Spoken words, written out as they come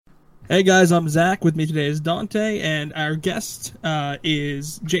Hey guys, I'm Zach. With me today is Dante, and our guest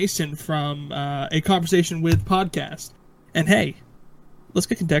is Jason from A Conversation with Podcast. And hey, let's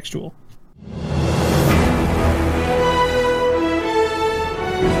get contextual.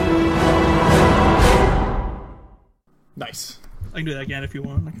 Nice. I can do that again if you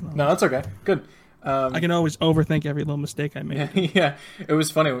want. No, that's okay. Good. I can always overthink every little mistake I make. Yeah, it was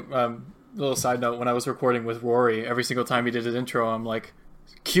funny. Little side note: when I was recording with Rory, every single time he did his intro, I'm like,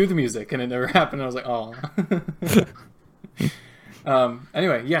 "Cue the music," and it never happened. I was like, "Oh."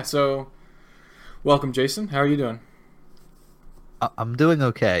 Anyway, yeah. So, welcome, Jason. How are you doing? I'm doing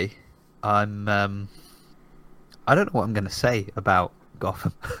okay. I don't know what I'm going to say about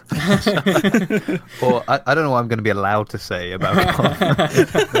Gotham. Or I don't know what I'm going to be allowed to say about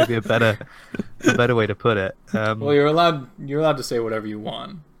Gotham. Maybe a better way to put it. Well, you're allowed to say whatever you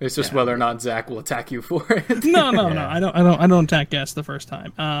want. It's just whether or not Zach will attack you for it. No. I don't attack guests the first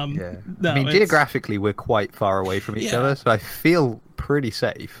time. Yeah. No, I mean, geographically, we're quite far away from each other, so I feel pretty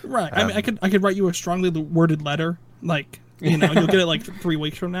safe. Right. I mean, I could write you a strongly worded letter, like, you'll get it like 3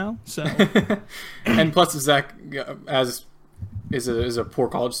 weeks from now. So, and plus, Zach is a poor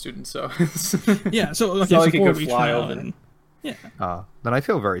college student, so yeah. So it's not like he 4 could weeks fly from now, over. and, yeah. Then I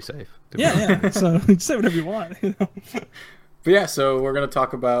feel very safe. Yeah. So say whatever you want. But yeah, so we're going to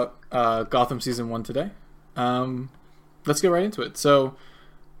talk about Gotham Season 1 today. Let's get right into it. So,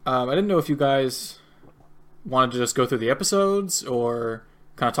 I didn't know if you guys wanted to just go through the episodes or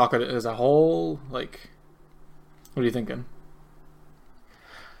kind of talk it as a whole. Like, what are you thinking?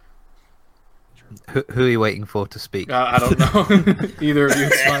 Who are you waiting for to speak? I don't know. Either of you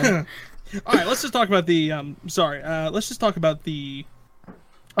is fine. All right, let's just talk about the. Let's just talk about the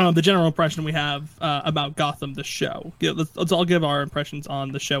general impression we have about Gotham, the show. Let's all give our impressions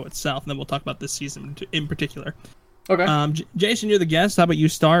on the show itself, and then we'll talk about this season in particular. Okay. Jason, you're the guest. How about you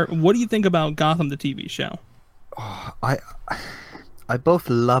start? What do you think about Gotham, the TV show? I both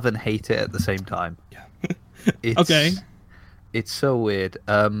love and hate it at the same time. Okay. It's so weird.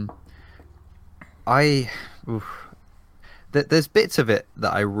 There's bits of it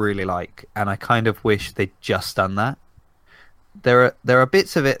that I really like, and I kind of wish they'd just done that. There are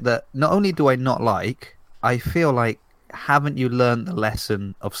bits of it that not only do I not like, I feel like, haven't you learned the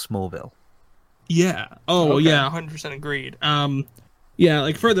lesson of Smallville? Yeah. Oh, Okay. yeah. 100% agreed. Yeah.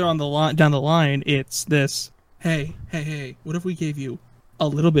 Like further on down the line, it's this. Hey. What if we gave you a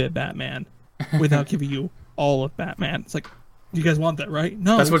little bit of Batman without giving you all of Batman? It's like, you guys want that, right?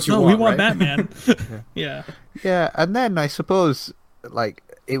 No, That's what you we want, want right? Batman. Yeah. Yeah, and then I suppose, like,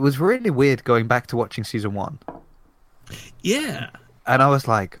 it was really weird going back to watching season 1. Yeah. And I was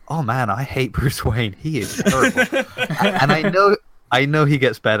like, oh man, I hate Bruce Wayne. He is terrible. And I know he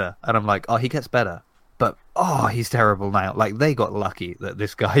gets better. And I'm like, oh, he gets better. But, oh, he's terrible now. Like, they got lucky that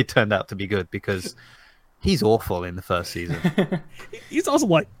this guy turned out to be good, because he's awful in the first season. He's also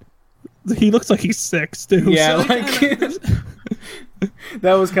like, he looks like he's 6 too. Yeah, So like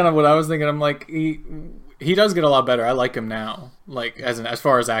that was kind of what I was thinking. I'm like, he does get a lot better. I like him now, like as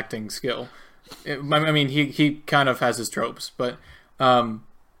far as acting skill. I mean, he kind of has his tropes, but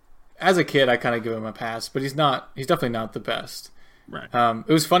as a kid, I kind of give him a pass. But he's definitely not the best. right.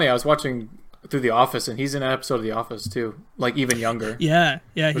 It was funny. I was watching through The Office, and he's in an episode of The Office too, like even younger. Yeah.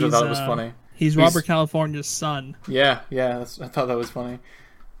 which I thought was funny. He's Robert California's son. Yeah, I thought that was funny.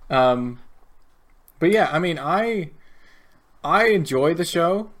 But yeah, I mean, I enjoy the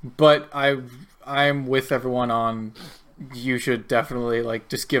show, but I'm with everyone on. You should definitely like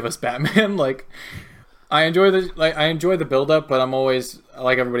just give us Batman. Like, I enjoy the build up, but I'm always,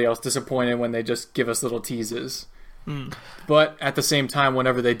 like everybody else, disappointed when they just give us little teases. But at the same time,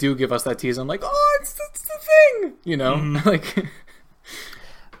 whenever they do give us that tease, I'm like, oh, it's the thing, like.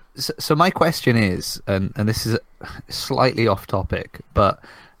 So my question is, and this is slightly off topic, but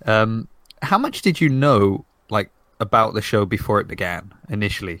how much did you know, like, about the show before it began,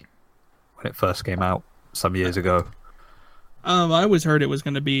 initially, when it first came out some years ago? I always heard it was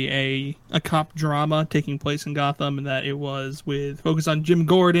going to be a cop drama taking place in Gotham, and that it was with focus on Jim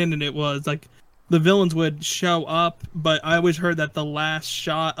Gordon, and it was like the villains would show up. But I always heard that the last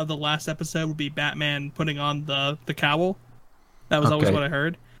shot of the last episode would be Batman putting on the cowl. That was always Okay. what I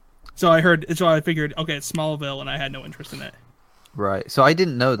heard. So I figured, okay, it's Smallville, and I had no interest in it. Right. So I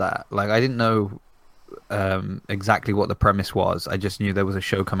didn't know that. Like, I didn't know exactly what the premise was. I just knew there was a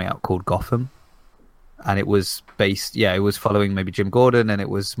show coming out called Gotham, and it was based. Yeah, it was following maybe Jim Gordon, and it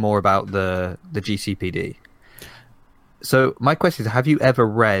was more about the GCPD. So my question is: have you ever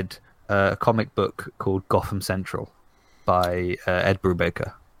read a comic book called Gotham Central by Ed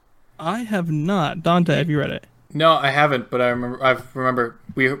Brubaker? I have not. Dante, have you read it? No, I haven't, but I remember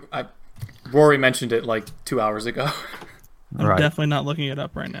Rory mentioned it like 2 hours ago. I'm Right. definitely not looking it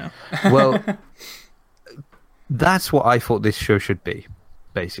up right now. Well, that's what I thought this show should be,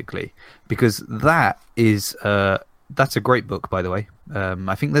 basically, because that's a great book, by the way.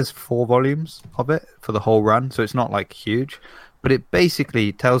 I think there's 4 volumes of it for the whole run, so it's not like huge, but it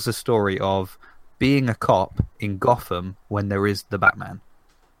basically tells the story of being a cop in Gotham when there is the Batman.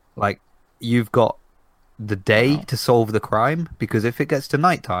 Like, you've got the day to solve the crime, because if it gets to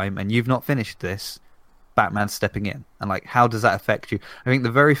nighttime and you've not finished this, Batman's stepping in. And like, how does that affect you? I think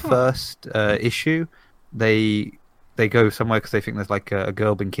the very first issue, they go somewhere because they think there's like a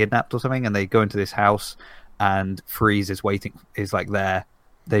girl been kidnapped or something, and they go into this house, and Freeze is like there.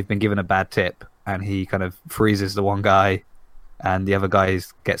 They've been given a bad tip, and he kind of freezes the one guy, and the other guy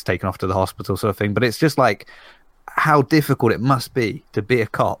gets taken off to the hospital, sort of thing. But it's just like how difficult it must be to be a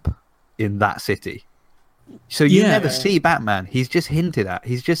cop in that city. So you never see Batman. He's just hinted at.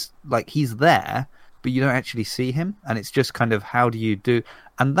 He's just like, he's there, but you don't actually see him. And it's just kind of, how do you do?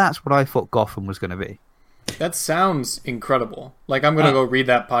 And that's what I thought Gotham was going to be. That sounds incredible. Like, I'm gonna go read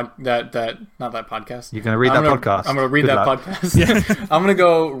that not that podcast. You're gonna read that podcast. I'm gonna read that podcast. Yeah. I'm gonna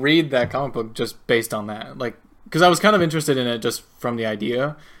go read that comic book just based on that. Like, because I was kind of interested in it just from the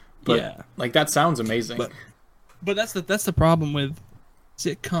idea. But like, that sounds amazing. But that's the problem with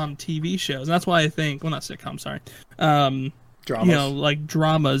sitcom TV shows, and that's why I think, well, not sitcom, sorry, Dramas. you know, like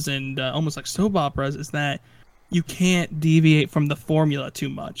dramas and almost like soap operas, is that you can't deviate from the formula too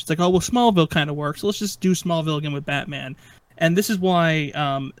much. It's like, oh, well, Smallville kind of works, so let's just do Smallville again with Batman. And this is why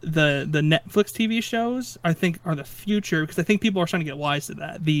the Netflix TV shows, I think, are the future, because I think people are starting to get wise to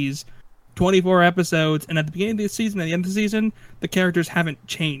that. These 24 episodes, and at the beginning of the season, at the end of the season, the characters haven't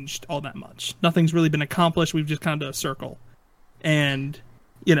changed all that much. Nothing's really been accomplished. We've just kind of done a circle. And,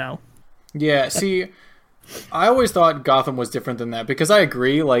 you know. Yeah, see, I always thought Gotham was different than that, because I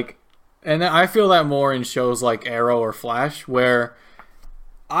agree, like, and I feel that more in shows like Arrow or Flash, where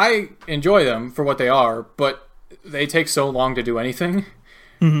I enjoy them for what they are, but they take so long to do anything.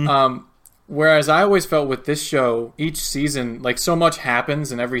 Mm-hmm. Whereas I always felt with this show, each season, like, so much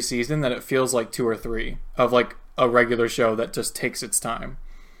happens in every season that it feels like 2 or 3 of like a regular show that just takes its time.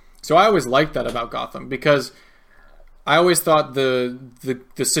 So I always liked that about Gotham, because I always thought the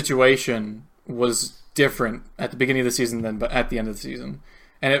situation was different at the beginning of the season than at the end of the season.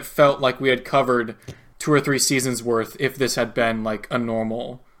 And it felt like we had covered 2 or 3 seasons worth if this had been like a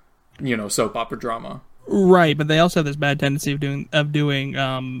normal, you know, soap opera drama. Right, but they also have this bad tendency of doing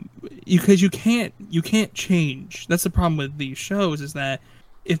because you can't change. That's the problem with these shows, is that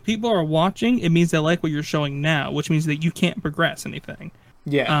if people are watching, it means they like what you're showing now, which means that you can't progress anything.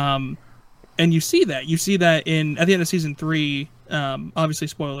 Yeah. And you see that at the end of season 3. Obviously,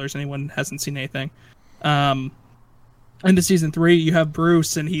 spoilers. Anyone hasn't seen anything. Into season 3, you have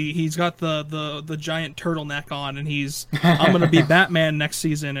Bruce, and he's got the giant turtleneck on, and I'm gonna be Batman next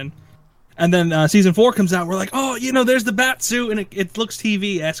season, and then season 4 comes out. We're like, oh, you know, there's the bat suit, and it looks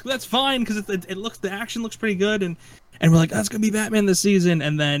TV-esque. That's fine, because the action looks pretty good, and we're like, that's gonna be Batman this season,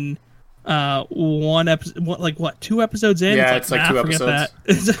 and then one episode, 2 episodes in, yeah, it's like 2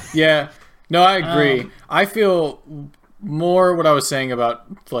 episodes. Yeah, no, I agree. I feel more what I was saying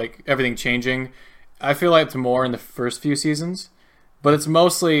about like everything changing. I feel like it's more in the first few seasons, but it's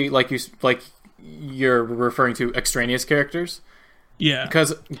mostly like you're referring to extraneous characters. Yeah,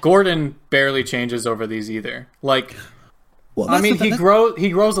 because Gordon barely changes over these either. Like, well, I mean, he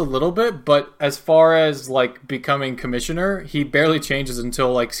grows a little bit, but as far as like becoming commissioner, he barely changes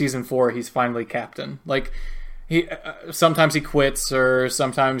until like season 4. He's finally captain. Like, he sometimes he quits, or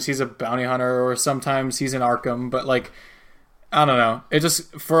sometimes he's a bounty hunter, or sometimes he's in Arkham. But like, I don't know. It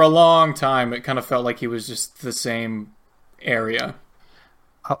just, for a long time, it kind of felt like he was just the same area.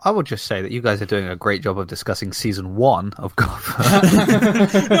 I would just say that you guys are doing a great job of discussing season 1 of Gotham,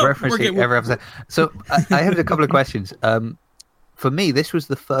 referencing every episode. So I have a couple of questions. For me, this was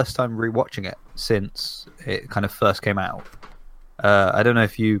the first time rewatching it since it kind of first came out. I don't know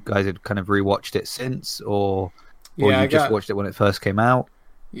if you guys had kind of rewatched it since, or you just watched it when it first came out.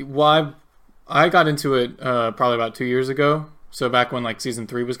 Well, I got into it probably about 2 years ago. So back when like season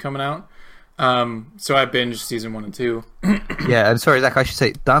 3 was coming out. So I binged season 1 and 2. Yeah, and sorry, Zach, I should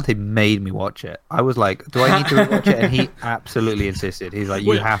say Dante made me watch it. I was like, do I need to rewatch it? And he absolutely insisted. He's like,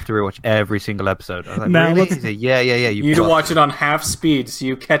 you have to rewatch every single episode. I was like, really? He said, yeah. You need to watch it on half speed so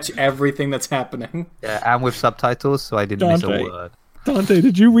you catch everything that's happening. Yeah, and with subtitles, so I didn't miss a word. Dante,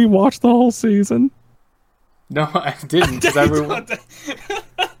 did you rewatch the whole season? No, I didn't. Because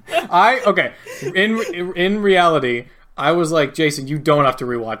in reality, I was like, Jason, you don't have to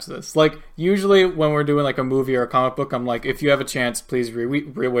rewatch this. Like, usually when we're doing like a movie or a comic book, I'm like, if you have a chance, please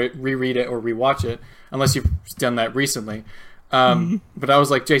reread it or rewatch it, unless you've done that recently. But I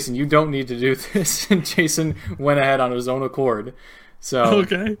was like, Jason, you don't need to do this. And Jason went ahead on his own accord. So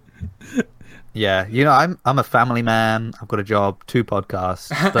Okay. Yeah, I'm a family man. I've got a job, 2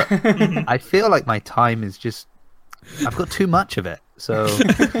 podcasts, but I feel like my time is just. I've got too much of it, so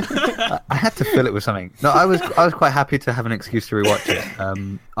I had to fill it with something. No, I was quite happy to have an excuse to rewatch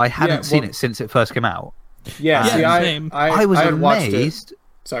it. I hadn't seen it since it first came out. Yeah, see, same. I was had watched it. amazed.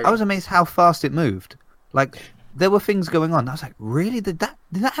 Sorry. I was amazed how fast it moved. Like there were things going on. I was like, really? Did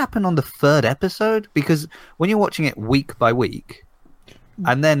that happen on the 3rd episode? Because when you're watching it week by week,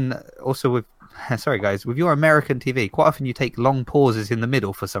 and then also with sorry guys, with your American TV, quite often you take long pauses in the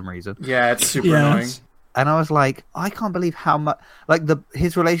middle for some reason. Yeah, it's super annoying. And I was like, I can't believe how much like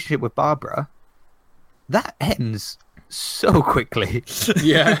his relationship with Barbara that ends so quickly.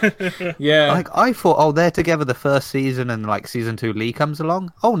 Yeah. Yeah. Like I thought, oh, they're together the first season, and like season 2, Lee comes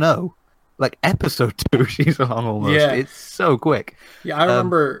along. Oh no, like episode 2, she's along almost. Yeah. It's so quick. Yeah, I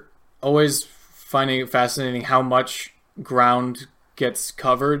remember always finding it fascinating how much ground gets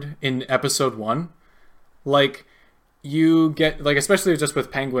covered in episode 1. Like you get like, especially just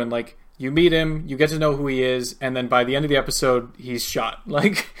with Penguin, like you meet him, you get to know who he is, and then by the end of the episode, he's shot.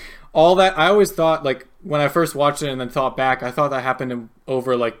 Like all that, I always thought, like when I first watched it and then thought back, I thought that happened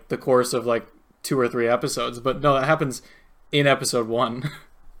over like the course of like 2 or 3 episodes, but no, that happens in episode 1.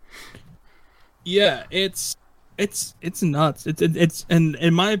 Yeah, it's nuts. It's and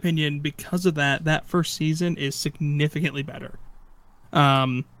in my opinion, because of that first season is significantly better.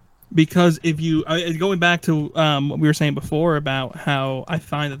 Because if you going back to what we were saying before about how I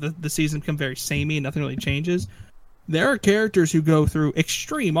find that the season become very samey and nothing really changes. There are characters who go through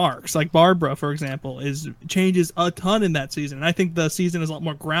extreme arcs, like Barbara, for example, changes a ton in that season. And I think the season is a lot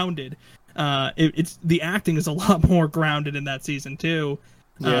more grounded. It's the acting is a lot more grounded in that season too.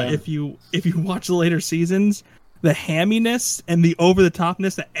 Yeah. If you watch the later seasons, the hamminess and the over the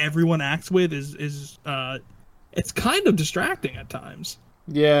topness that everyone acts with is it's kind of distracting at times.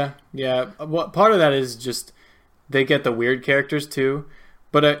 Yeah. What part of that is just they get the weird characters too,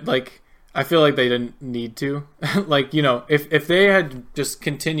 but I feel like they didn't need to. Like, if they had just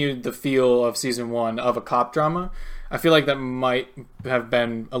continued the feel of season 1 of a cop drama, I feel like that might have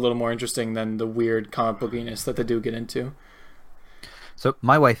been a little more interesting than the weird comic bookiness that they do get into. So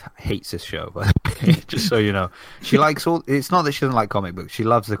my wife hates this show, but just so you know, she likes all. It's not that she doesn't like comic books; she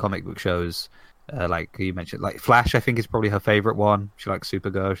loves the comic book shows. Like you mentioned, like Flash, I think is probably her favorite one. She likes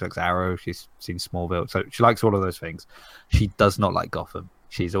Supergirl, she likes Arrow, she's seen Smallville, so she likes all of those things. She does not like Gotham.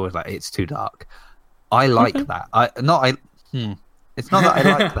 She's always like, it's too dark. I like that. It's not that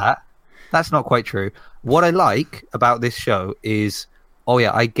I like that. That's not quite true. What I like about this show is, oh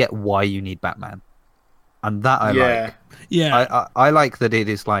yeah, I get why you need Batman, and that I like. Yeah, I like that it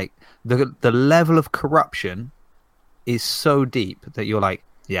is like the level of corruption is so deep that you're like,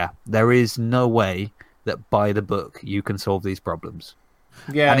 yeah, there is no way that by the book you can solve these problems.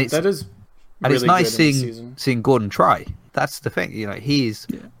 Yeah, and that is. And really it's nice good seeing Gordon try. That's the thing, he's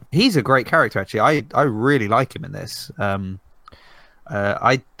a great character actually. I really like him in this.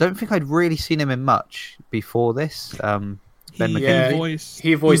 I don't think I'd really seen him in much before this.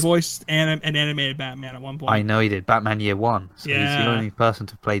 He voiced an animated Batman at one point. I know he did. Batman Year One. So he's the only person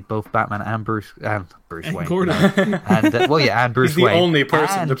to play both Batman and Bruce Wayne. Gordon. And Bruce he's Wayne. the only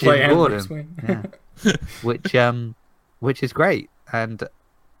person to play Gordon. Bruce Wayne. Yeah. Which is great.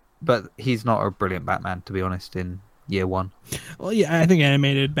 But he's not a brilliant Batman, to be honest, in Year One. Well, yeah, I think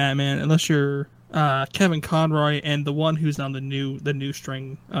animated Batman, unless you're Kevin Conroy and the one who's on the new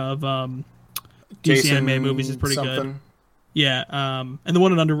string of DC animated movies is pretty good. Yeah, and the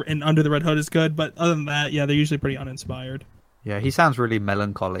one in Under the Red Hood is good, but other than that, yeah, they're usually pretty uninspired. Yeah, he sounds really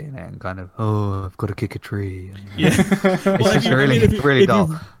melancholy in it and kind of, I've got to kick a tree. Yeah, it's just really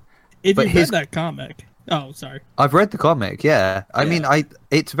dull. If you read that comic, oh, sorry, I've read the comic. Yeah, I mean,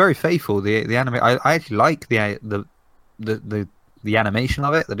 it's very faithful. The anime, I actually like the animation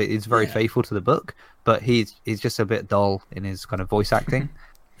of it. That it is very faithful to the book, but he's just a bit dull in his kind of voice acting.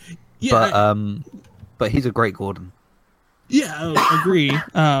 But he's a great Gordon. Yeah, I agree.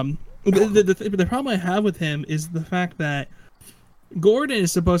 The problem I have with him is the fact that Gordon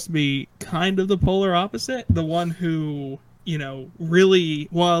is supposed to be kind of the polar opposite, the one who, really,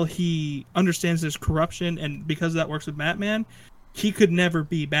 while he understands there's corruption and because that works with Batman, he could never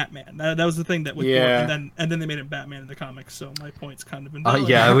be Batman. That was the thing that with Yeah. Gordon, and then they made him Batman in the comics. So my point's kind of invalid.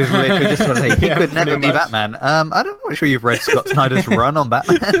 Yeah, I was literally just going to say he Yeah, could never pretty be much. Batman. I'm not sure you've read Scott Snyder's run on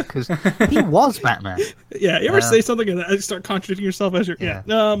Batman because he was Batman. Yeah, you ever say something and I start contradicting yourself as you're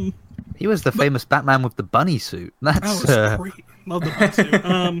He was the famous Batman with the bunny suit. Oh, That's it's great. Love the bun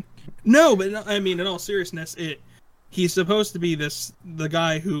suit. No, but I mean, in all seriousness, he's supposed to be the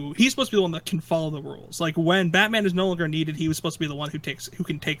guy he's supposed to be the one that can follow the rules. Like when Batman is no longer needed, he was supposed to be the one who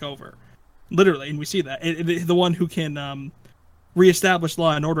can take over, literally, and we see that the one who can reestablish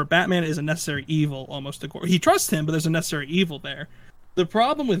law and order. Batman is a necessary evil, almost. He trusts him, but there's a necessary evil there. The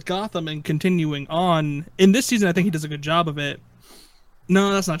problem with Gotham and continuing on in this season, I think he does a good job of it.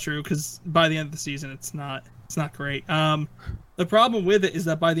 No, that's not true because by the end of the season, it's not great. The problem with it is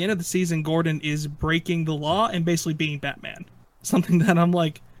that by the end of the season, Gordon is breaking the law and basically being Batman. Something that I'm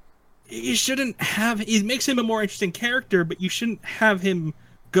like, you shouldn't have. It makes him a more interesting character, but you shouldn't have him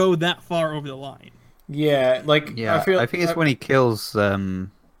go that far over the line. Yeah, like yeah. I think it's when he kills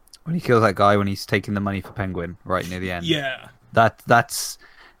that guy when he's taking the money for Penguin right near the end. Yeah, that's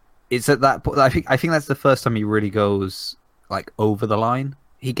it's at that point. I think that's the first time he really goes like over the line.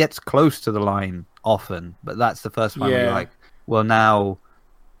 He gets close to the line often, but that's the first time you're like, well, now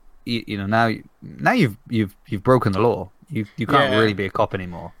now you've broken the law. You can't really be a cop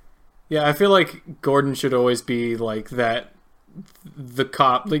anymore. Yeah, I feel like Gordon should always be like that, the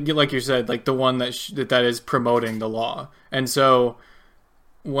cop, like you said, like the one that is promoting the law. And so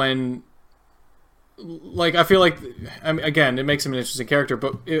when, like, I feel like, I mean, again, it makes him an interesting character,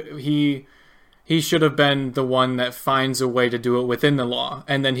 but he should have been the one that finds a way to do it within the law,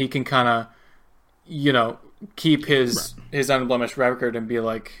 and then he can kind of, keep his unblemished record and be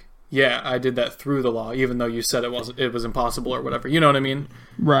like, yeah, I did that through the law, even though you said it was impossible or whatever. You know what I mean?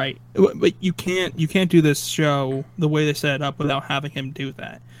 right. But you can't do this show the way they set it up without having him do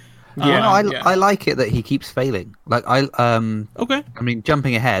that. I like it that he keeps failing. Like Okay. I mean,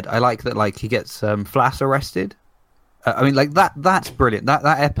 jumping ahead, I like that. Like he gets Flass arrested. I mean, like that's brilliant. That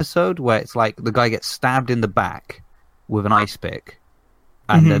episode where it's like the guy gets stabbed in the back with an ice pick,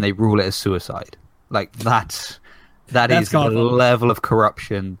 and then they rule it as suicide. Like that is the level of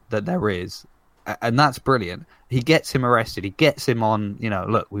corruption that there is, and that's brilliant. He gets him arrested. He gets him on.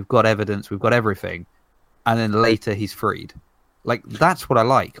 Look, we've got evidence. We've got everything, and then later he's freed. Like that's what I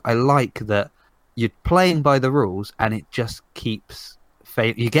like. I like that you're playing by the rules, and it just keeps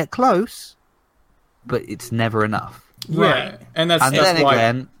failing. You get close, but it's never enough. Right. And that's why.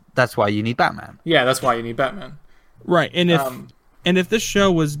 Again, that's why you need Batman. Yeah, that's why you need Batman. Right. And if this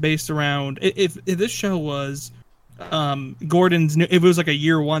show was based around, if this show was Gordon's new, if it was like a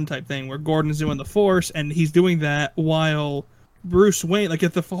year one type thing where Gordon's doing the Force and he's doing that while Bruce Wayne, like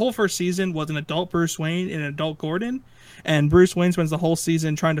if the whole first season was an adult Bruce Wayne and an adult Gordon, and Bruce Wayne spends the whole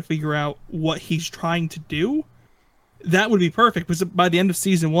season trying to figure out what he's trying to do, that would be perfect. Because by the end of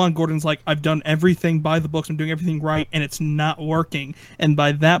season one, Gordon's like, I've done everything by the books, I'm doing everything right, and it's not working. And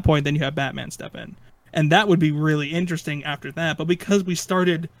by that point, then you have Batman step in. And that would be really interesting after that. But because we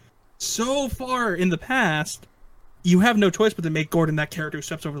started so far in the past, you have no choice but to make Gordon that character who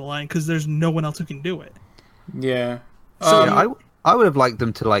steps over the line because there's no one else who can do it. Yeah. So I would have liked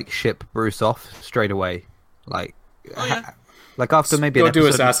them to like ship Bruce off straight away, like like after maybe go an do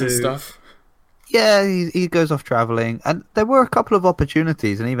episode assassin or two. stuff. Yeah, he goes off traveling, and there were a couple of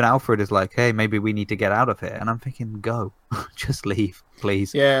opportunities, and even Alfred is like, "Hey, maybe we need to get out of here." And I'm thinking, "Go, just leave,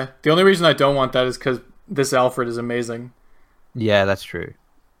 please." Yeah, the only reason I don't want that is because this Alfred is amazing. Yeah, that's true.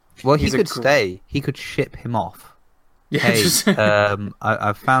 Well, he He's could stay. He could ship him off. Yeah, Hey, just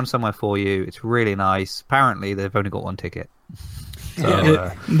I've found somewhere for you. It's really nice. Apparently, they've only got one ticket.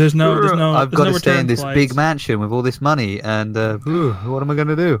 So, There's no. I've got no to stay in return this flights. big mansion with all this money, and what am I going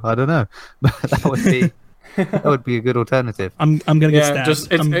to do? I don't know. But that would be a good alternative. I'm gonna get Yeah,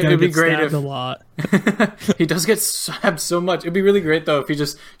 stabbed. I'm gonna it'd be get great stabbed if- a lot. he does get stabbed so much. It'd be really great though if he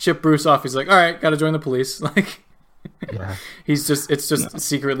just shipped Bruce off. He's like, all right, gotta join the police. Like, Yeah. it's just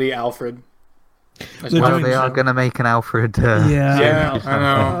secretly Alfred. That's They're why Well, doing we- they are going to make an Alfred. Yeah, I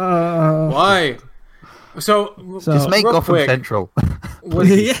know. Why? So Just make real Gotham quick, Central.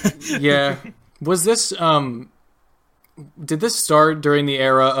 yeah. Was this did this start during the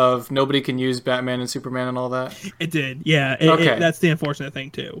era of nobody can use Batman and Superman and all that? It did. Yeah. Okay. That's the unfortunate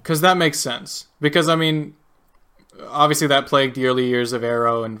thing too. Because that makes sense. Because I mean, obviously that plagued the early years of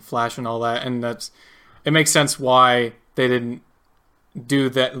Arrow and Flash and all that, and it makes sense why they didn't do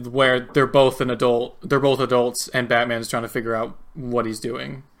that. Where they're both adults, and Batman's trying to figure out what he's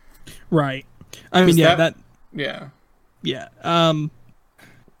doing. Right. I mean, Is yeah. that- That. Yeah. Yeah.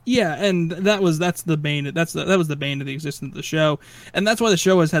 Yeah, and that's the bane. That was the bane of the existence of the show, and that's why the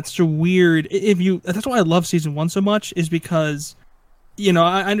show has had such a weird. That's why I love season one so much, is because,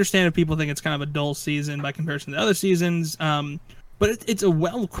 I understand if people think it's kind of a dull season by comparison to other seasons, but it's a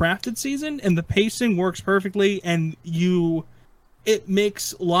well crafted season, and the pacing works perfectly, and it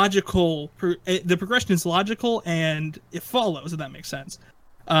makes the progression is logical and it follows, if that makes sense.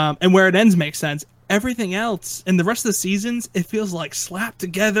 And where it ends makes sense. Everything else and the rest of the seasons, it feels like slapped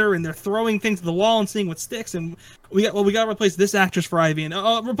together, and they're throwing things to the wall and seeing what sticks. And we got to replace this actress for Ivy, and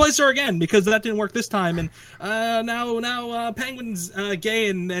replace her again because that didn't work this time. And now Penguin's gay,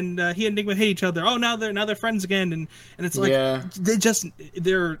 and he and Enigma hate each other. Oh, now they're friends again, and it's like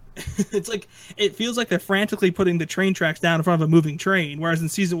they're it's like it feels like they're frantically putting the train tracks down in front of a moving train. Whereas in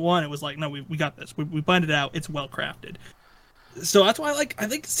season one, it was like, no, we got this. We planned it out. It's well crafted. So that's why I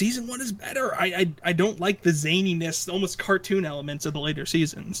think season one is better. I don't like the zaniness, almost cartoon elements of the later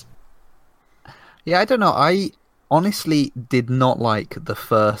seasons. Yeah, I don't know. I honestly did not like the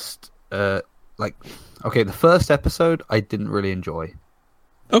first the first episode I didn't really enjoy.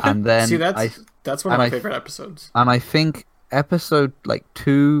 Okay. And then that's one of my favorite episodes. And I think episode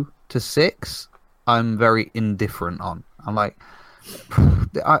 2 to 6 I'm very indifferent on. I'm like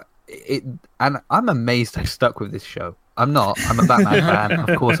and I'm amazed I stuck with this show. I'm not. I'm a Batman fan.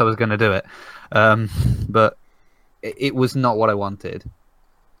 Of course I was going to do it. But it was not what I wanted.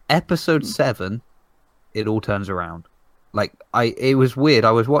 Episode 7, it all turns around. It was weird.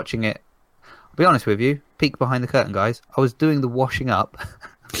 I was watching it. I'll be honest with you. Peek behind the curtain, guys. I was doing the washing up.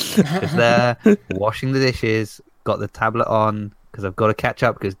 Just there, washing the dishes, got the tablet on, because I've got to catch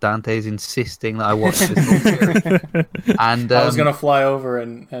up because Dante's insisting that I watch this whole series. And I was going to fly over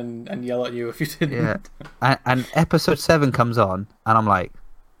and yell at you if you didn't. Yeah. And episode 7 comes on, and I'm like,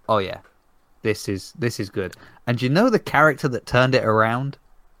 oh yeah, this is good. And the character that turned it around?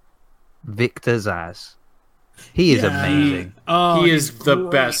 Victor Zsasz. He is amazing. Oh, he is the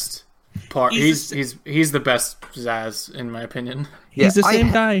great. Best part. He's the best Zsasz in my opinion. He's the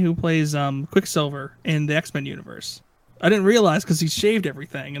same guy who plays Quicksilver in the X-Men universe. I didn't realize because he shaved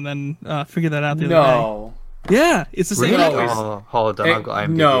everything, and then figured that out the other day. Yeah, it's the same. Really? Oh, hold on, I've got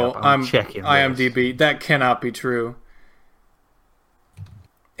IMDb. No, I'm checking IMDb. That cannot be true.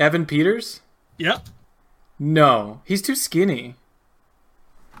 Evan Peters? Yep. No, he's too skinny.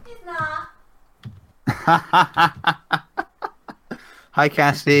 He's not. Hi,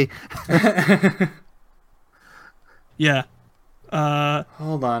 Cassie. Yeah.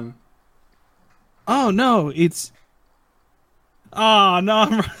 Hold on. Oh no, it's. Oh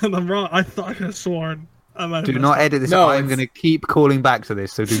no, I'm wrong. I thought I could have sworn. Do not edit this. No, I'm going to keep calling back to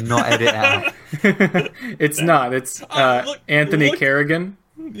this, so do not edit out. It's not. It's Anthony Kerrigan.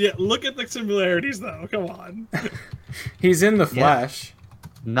 Yeah, look at the similarities, though. Come on. He's in The Flash.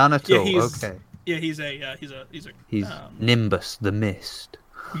 None at all. Okay. Yeah, he's Nimbus, the Mist.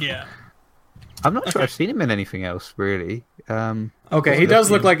 Yeah. I'm not sure I've seen him in anything else, really. Okay, he does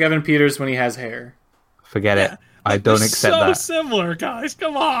look like Evan Peters when he has hair. Forget it. I don't accept that. So similar, guys.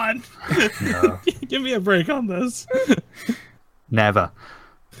 Come on. No. Give me a break on this. Never.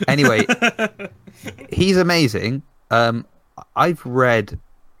 Anyway, he's amazing. I've read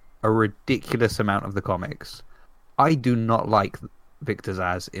a ridiculous amount of the comics. I do not like Victor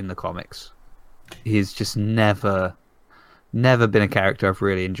Zsasz in the comics. He's just never been a character I've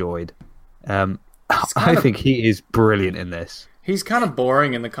really enjoyed. I think he is brilliant in this. He's kind of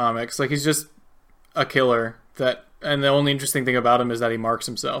boring in the comics. Like, he's just a killer. And the only interesting thing about him is that he marks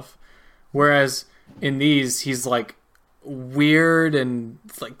himself. Whereas in these, he's like weird and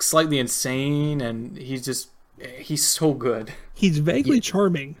like slightly insane, and he's so good. He's vaguely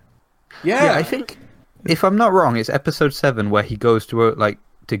charming. Yeah, I think if I'm not wrong, it's episode 7 where he goes to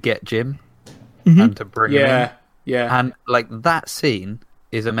to get Jim and to bring him in. Yeah, and like that scene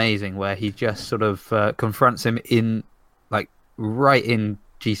is amazing, where he just sort of confronts him in right in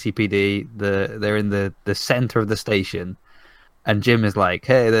GCPD. They're in the center of the station, and Jim is like,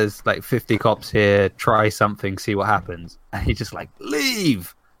 hey, there's 50 cops here, try something, see what happens. And he's just like,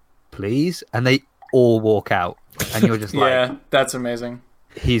 leave please, and they all walk out, and you're just yeah, that's amazing.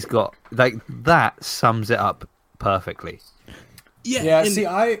 He's got that sums it up perfectly. Yeah,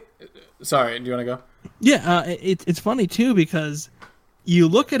 sorry, do you want to go? Yeah, it's funny too, because you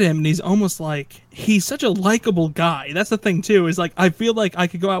look at him and he's almost like, he's such a likable guy. That's the thing too, is like, I feel like I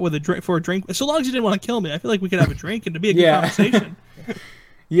could go out with for a drink, so long as you didn't want to kill me. I feel like we could have a drink and it'd be a good conversation.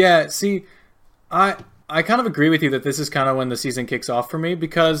 Yeah, see, I kind of agree with you that this is kind of when the season kicks off for me,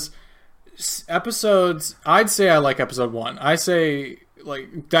 because episodes, I'd say I like episode 1. I say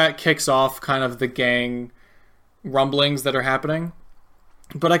that kicks off kind of the gang rumblings that are happening.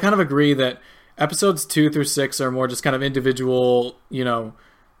 But I kind of agree that episodes 2 through 6 are more just kind of individual,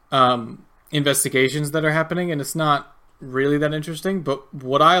 investigations that are happening, and it's not really that interesting. But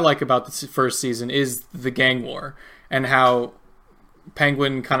what I like about the first season is the gang war and how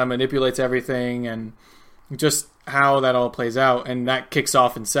Penguin kind of manipulates everything and just how that all plays out, and that kicks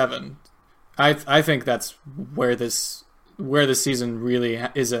off in 7. I think that's where this season really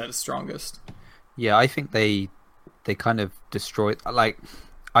is at its strongest. Yeah, I think they kind of destroyed. Like,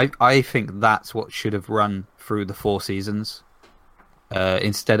 I think that's what should have run through the 4 seasons.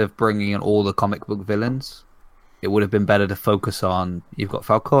 Instead of bringing in all the comic book villains, it would have been better to focus on, you've got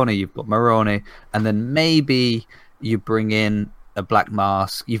Falcone, you've got Maroni, and then maybe you bring in a Black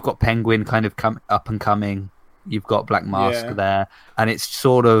Mask. You've got Penguin kind of up and coming. You've got Black Mask there, and it's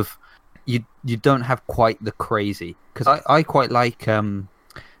sort of you don't have quite the crazy, because I quite like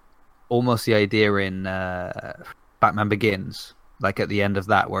almost the idea in Batman Begins, like at the end of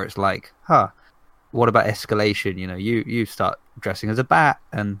that, where it's like, what about escalation? You start dressing as a bat,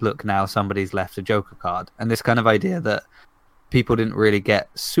 and look, now somebody's left a Joker card, and this kind of idea that people didn't really get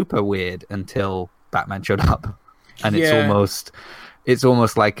super weird until Batman showed up, and it's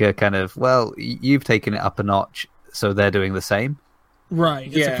almost like a kind of, well, you've taken it up a notch, so they're doing the same.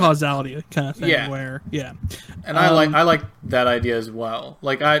 Right, it's a causality kind of thing where, and I like that idea as well.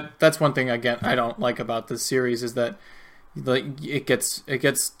 Like, that's one thing again I don't like about this series is that like it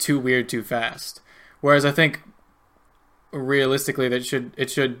gets too weird too fast. Whereas I think realistically that it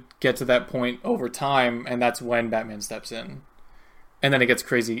should get to that point over time, and that's when Batman steps in, and then it gets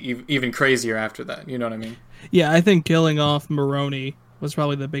crazy, even crazier after that. You know what I mean? Yeah, I think killing off Maroni was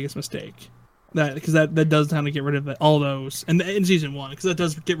probably the biggest mistake. Because that does kind of get rid of all those, and in season 1, because that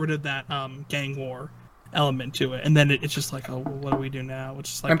does get rid of that gang war element to it, and then it's just like, oh, well, what do we do now? It's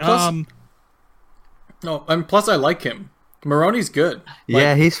just like, and plus I like him. Maroni's good.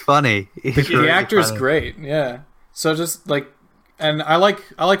 Yeah, he's funny. The actor's great. Yeah. So just like, and I like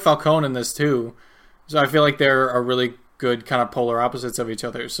Falcone in this too. So I feel like they're a really good kind of polar opposites of each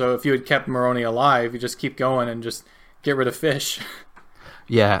other. So if you had kept Maroni alive, you just keep going and just get rid of Fish.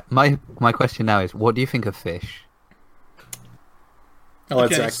 Yeah, my question now is, what do you think of Fish? I'll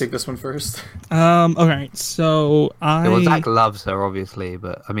let Zach take this one first. Okay, so Zach loves her, obviously,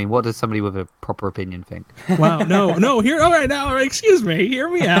 but I mean, what does somebody with a proper opinion think? Wow, no, here. All right, excuse me, hear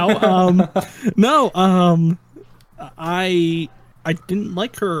me out. I didn't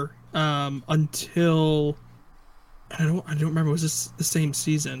like her until I don't remember. Was this the same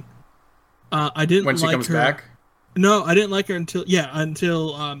season? I didn't when she like comes her. back. No, I didn't like her until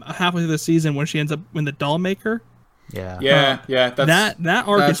halfway through the season when she ends up in the Doll Maker. Yeah. That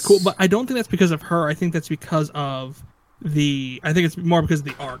arc is cool, but I don't think that's because of her. I think that's because of I think it's more because of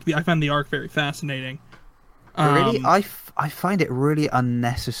the arc. I find the arc very fascinating. Really, I find it really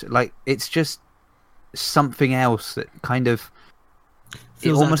unnecessary. Like, it's just something else that kind of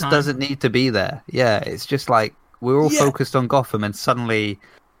it almost doesn't need to be there. Yeah, it's just like we're all focused on Gotham, and suddenly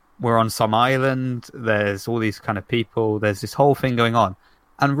we're on some island. There's all these kind of people. There's this whole thing going on,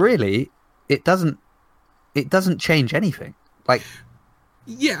 and really, it doesn't change anything. Like,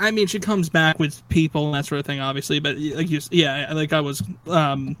 yeah, I mean, she comes back with people and that sort of thing, obviously. But I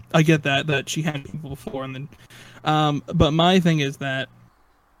get that she had people before, and then, but my thing is that,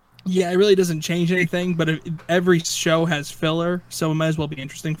 it really doesn't change anything. But every show has filler, so it might as well be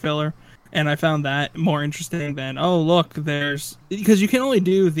interesting filler. And I found that more interesting than, because you can only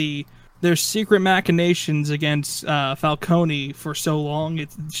do there's secret machinations against Falcone for so long. It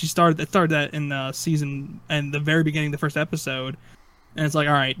started that in season and the very beginning of the first episode, and it's like,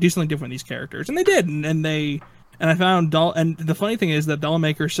 all right, do something different with these characters, and they did, and I found and the funny thing is that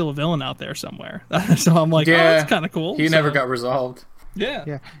Dollmaker is still a villain out there somewhere. So I'm like, that's kind of cool. He never got resolved.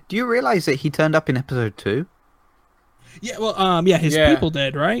 Yeah. Do you realize that he turned up in episode 2? Yeah, well, his people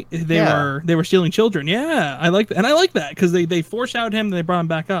did, right? They were stealing children. Yeah, I like that, and I like that because they foreshadowed him and they brought him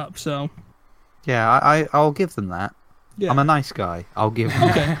back up. So, yeah, I'll give them that. Yeah. I'm a nice guy. I'll give them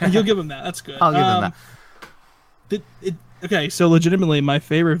that. Okay, you'll give them that. That's good. I'll give them that. Okay, so legitimately, one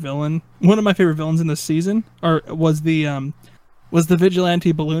of my favorite villains in this season, was the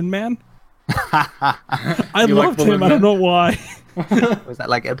vigilante Balloon Man. I loved him. I don't know why. Was that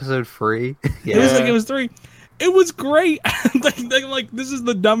like episode 3? Yeah. It was 3. It was great. like, this is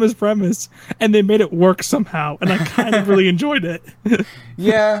the dumbest premise, and they made it work somehow, and I kind of really enjoyed it.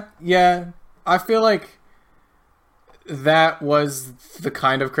 Yeah. I feel like that was the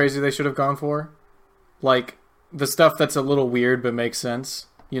kind of crazy they should have gone for. Like, the stuff that's a little weird but makes sense.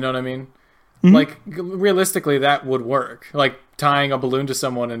 You know what I mean? Mhm. Like realistically, that would work. Like tying a balloon to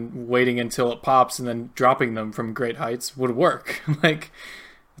someone and waiting until it pops and then dropping them from great heights would work. Like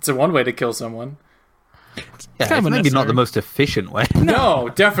it's a one way to kill someone. Yeah, kind it's of maybe not unnecessary. the most efficient way. No,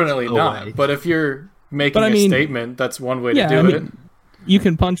 definitely No not. way. But if you're making But I a mean- statement, that's one way Yeah, to do I mean, it. You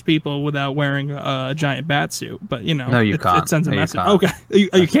can punch people without wearing a giant bat suit, but No, you can't. It sends a No, you message. can't. Okay, you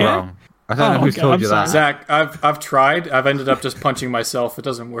That's can't. wrong. I don't know Oh, who's okay, told I'm you sorry. that. Zach, I've tried. I've ended up just punching myself. It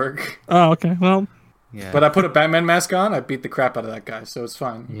doesn't work. Oh, okay. Well, Yeah. But I put a Batman mask on. I beat the crap out of that guy, so it's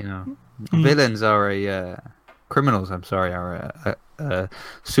fine. You know, Hmm. villains are criminals. I'm sorry, are a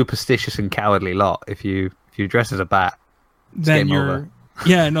superstitious and cowardly lot. If you dress as a bat, then game you're over.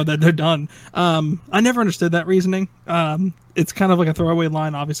 yeah, no, that they're done. I never understood that reasoning. It's kind of like a throwaway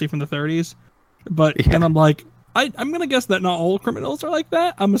line, obviously from the 30s, but Yeah. then I'm like, I'm gonna guess that not all criminals are like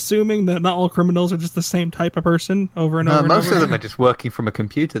that. I'm assuming that not all criminals are just the same type of person over and over. no, and most over. of them are just working from a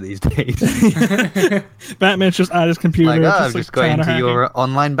computer these days. Batman's just at his computer. Like, like, I've just got into counter-hacking. your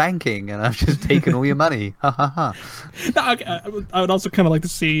online banking and I've just taken all your money. Ha ha ha. No, okay, I would also kind of like to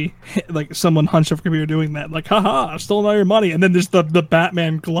see like someone hunched over a computer doing that, like, haha, I've stolen all your money, and then just the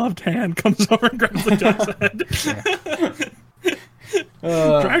Batman gloved hand comes over and grabs the guy's head,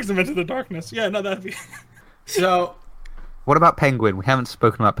 drags him into the darkness. Yeah, no, that'd be. So What about Penguin? We haven't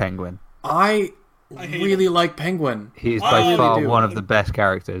spoken about Penguin. I hate really like Penguin. He's I by really far do. one of the best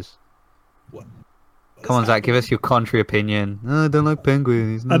characters. Come on, Zach, give us your contrary opinion. No, I don't like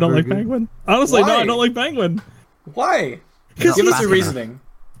Penguin. He's not I don't very like good. Penguin. Honestly, no, Why? I don't like Penguin. Why? Because You're Give not us a fast reasoning.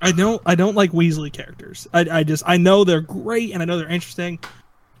 I don't like Weasley characters. I know they're great and I know they're interesting,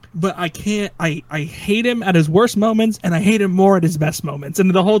 but I can't. I hate him at his worst moments and I hate him more at his best moments.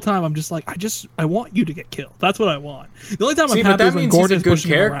 And the whole time I'm just like, I want you to get killed. That's what I want. The only time See, I'm but happy that is when means he's a Gordon's good pushing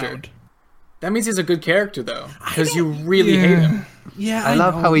him character. around. That means he's a good character, though, because you don't- really hate him. Yeah, I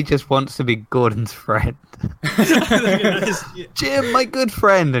love know. how he just wants to be Gordon's friend. Yeah. Jim, my good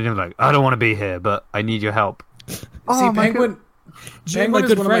friend. And you're like, I don't want to be here, but I need your help. See, my Penguin. Jim, Penguin my is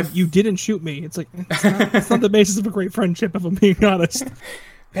good one of my friend, you didn't shoot me. It's like it's not the basis of a great friendship, if I'm being honest.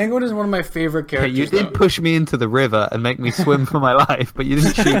 Penguin is one of my favorite Hey, characters. you did though. push me into the river and make me swim for my life, but you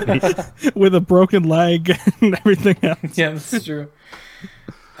didn't shoot me. With a broken leg and everything else. Yeah, that's true.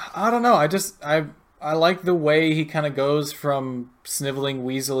 I don't know. I like the way he kind of goes from sniveling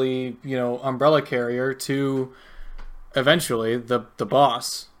Weasley, umbrella carrier to eventually the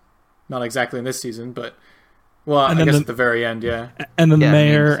boss. Not exactly in this season, but And I then guess the- at the very end, yeah. And then the Yeah,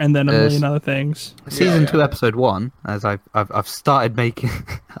 mayor, means and then a there's- million other things. Season Yeah, 2, yeah. episode 1, as I've started making,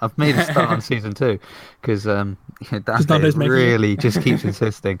 I've made a start on season 2 because Dante Dante's making it. really just keeps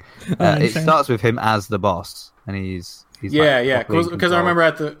insisting. I It understand. starts with him as the boss, and he's Yeah, like, yeah. properly in Because I control.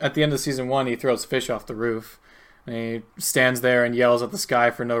 remember at the end of season 1, he throws fish off the roof, and he stands there and yells at the sky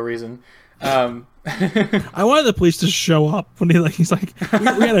for no reason. I wanted the police to show up when he's like, we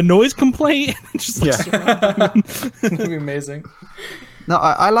had a noise complaint. And just like, surround him. That'd be amazing. No,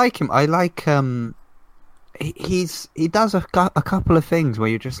 I like him. I like he does a couple of things where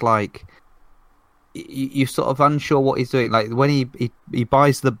you're just like you sort of unsure what he's doing. Like when he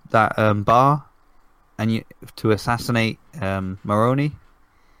buys that bar and to assassinate Maroni,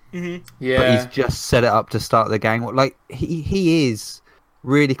 but Yeah. he's just set it up to start the gang. Like he is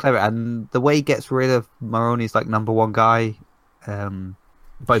really clever, and the way he gets rid of Maroni's like number one guy,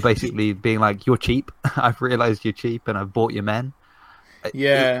 by basically being like, "You're cheap. I've realized you're cheap, and I've bought your men."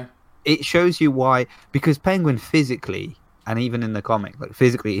 Yeah. It shows you why, because Penguin physically, and even in the comic, like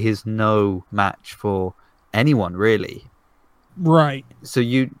physically, he's no match for anyone really. Right. So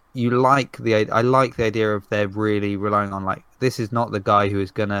you like I like the idea of they're really relying on, like, this is not the guy who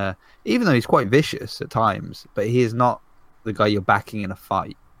is gonna, even though he's quite vicious at times, but he is not the guy you're backing in a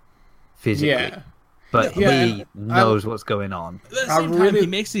fight physically. Yeah. But Yeah, he knows what's going on. At the I same time, really- he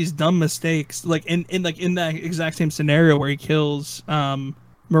makes these dumb mistakes, like in that exact same scenario where he kills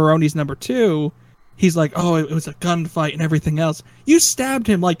Maroni's number 2. He's like, "Oh, it was a gunfight and everything else." You stabbed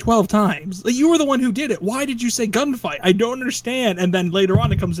him like 12 times. Like, you were the one who did it. Why did you say gunfight? I don't understand. And then later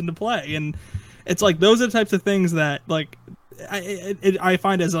on, it comes into play, and it's like those are the types of things that like I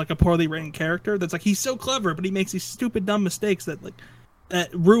find as like a poorly written character. That's like, he's so clever, but he makes these stupid dumb mistakes that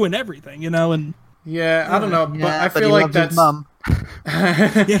ruin everything, And Yeah, I don't know, but I but feel he like loves that's his mum.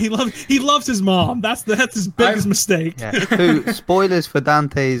 yeah, he loves his mom. That's his biggest mistake. Yeah. Who, spoilers for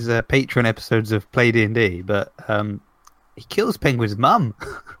Dante's Patreon episodes of Play D&D, but he kills Penguin's mum.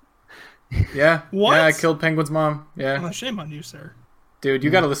 Yeah. What? Yeah, I killed Penguin's mom. Yeah. Oh, shame on you, sir. Dude,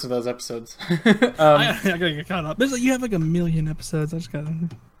 you gotta listen to those episodes. I gotta get caught up. There's like, you have like a million episodes. I just gotta.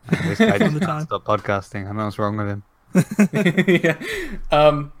 This guy On the just time. can't stop podcasting. I don't know what's wrong with him. yeah.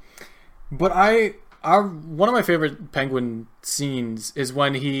 But one of my favorite Penguin scenes is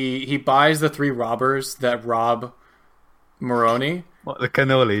when he buys the 3 robbers that rob Maroni. What, the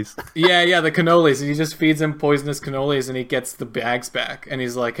cannolis? Yeah, the cannolis, and he just feeds them poisonous cannolis, and he gets the bags back, and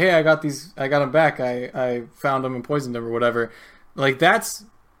he's like, "Hey, I got them back. I found them and poisoned them or whatever." Like that's,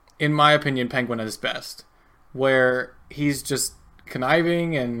 in my opinion, Penguin at his best, where he's just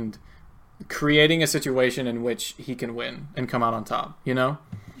conniving and creating a situation in which he can win and come out on top. You know,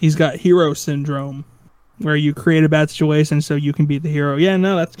 He's got hero syndrome, where you create a bad situation so you can be the hero. Yeah,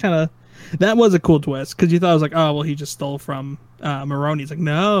 no, that was a cool twist, because you thought it was like, oh, well, he just stole from Maroni. He's like,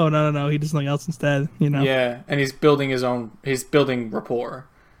 no, he did something else instead, you know? Yeah, and he's building rapport.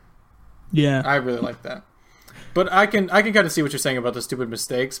 Yeah. I really like that. But I can kind of see what you're saying about the stupid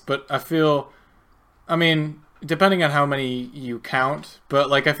mistakes, but I mean, depending on how many you count, but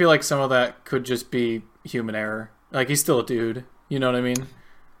like I feel like some of that could just be human error. Like he's still a dude, you know what I mean?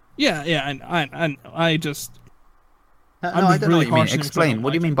 Yeah, and I just... No, I'm I don't know really what you mean. harsh on Explain. someone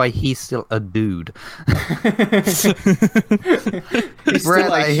What do you like mean by he's still a dude? He's It's still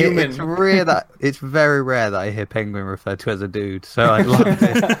like human. It's very rare that I hear Penguin referred to as a dude. So I'd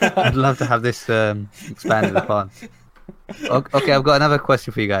love to have this expanded upon. Okay, I've got another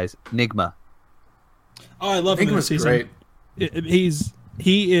question for you guys. Nigma. Oh, I love him in this Enigma's season. great.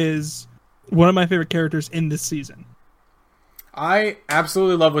 He is one of my favorite characters in this season. I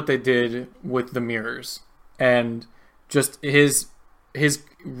absolutely love what they did with the mirrors and just his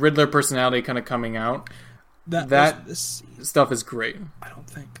Riddler personality kind of coming out. That stuff is great. I don't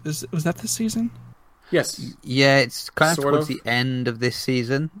think was that this season. Yes. Yeah, it's kind of Sort towards of. the end of this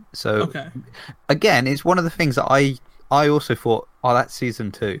season. So Okay. again, it's one of the things that I also thought, oh, that's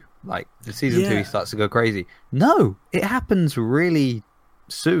season 2. Like the season 2, Yeah. he starts to go crazy. No, it happens really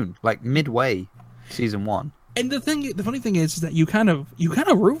soon, like midway season 1. And the funny thing is that you kind of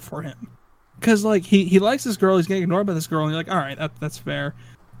root for him, because like he likes this girl, he's getting ignored by this girl, and you're like, all right, that's fair.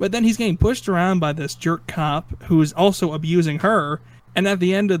 But then he's getting pushed around by this jerk cop who is also abusing her, and at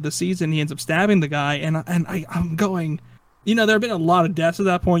the end of the season, he ends up stabbing the guy, and I'm going, you know, there have been a lot of deaths at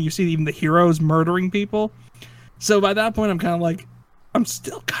that point. You see even the heroes murdering people, so by that point, I'm kind of like, I'm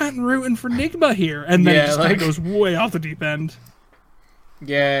still kind of rooting for Nigma here, and then Yeah, it just like- kind of goes way off the deep end.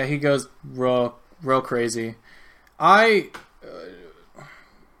 Yeah, he goes real crazy. I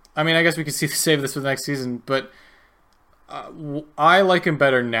mean, I guess we could save this for the next season, but I like him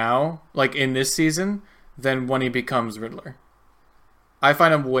better now, like in this season, than when he becomes Riddler. I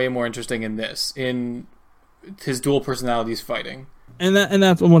find him way more interesting in his dual personalities fighting. And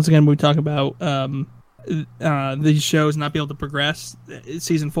that's once again when we talk about these shows not be able to progress.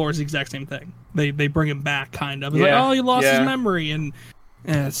 Season 4 is the exact same thing. They bring him back, kind of. It's Yeah, like, oh, he lost yeah. his memory, and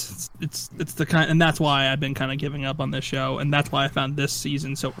it's the kind, and that's why I've been kind of giving up on this show, and that's why I found this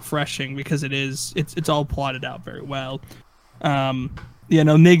season so refreshing, because it's all plotted out very well.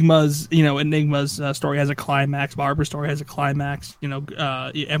 Enigma's story has a climax. Barbara's story has a climax.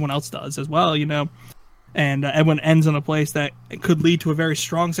 Everyone else does as well. And everyone ends in a place that could lead to a very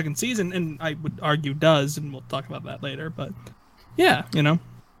strong second season, and I would argue does, and we'll talk about that later. But yeah,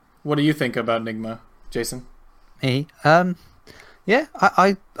 What do you think about Enigma, Jason? Me? Yeah,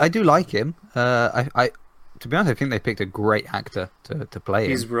 I do like him. I to be honest, I think they picked a great actor to play him.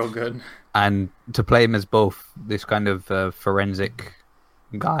 He's real good. And to play him as both this kind of forensic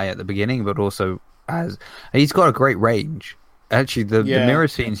guy at the beginning, but also as he's got a great range. Actually, the mirror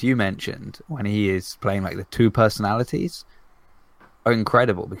scenes you mentioned when he is playing like the 2 personalities are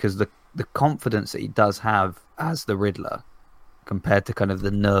incredible, because the confidence that he does have as the Riddler compared to kind of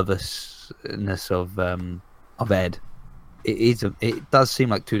the nervousness of Ed, it does seem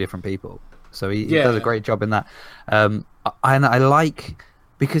like 2 different people. So he does a great job in that. And I like,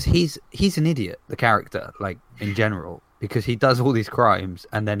 because he's an idiot, the character, like in general, because he does all these crimes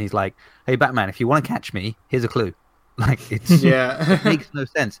and then he's like, hey Batman, if you want to catch me, here's a clue. Like it makes no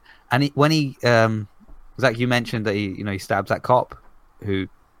sense. And when he Zach, you mentioned that he stabs that cop who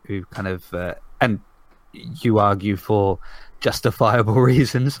kind of and you argue for justifiable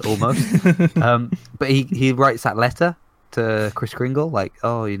reasons almost. But he writes that letter to Kris Kringle, like,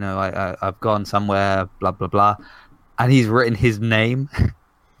 oh, I've gone somewhere, blah blah blah, and he's written his name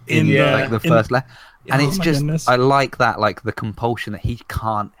in the first letter, and it's just goodness. I like that, like the compulsion that he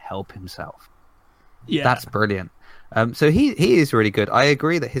can't help himself. Yeah, That's brilliant. So he is really good. I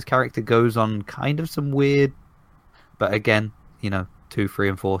agree that his character goes on kind of some weird, but again, 2, 3,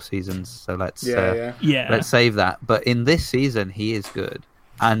 and 4 seasons. So let's save that. But in this season, he is good,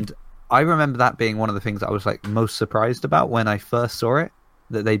 and I remember that being one of the things that I was like most surprised about when I first saw it,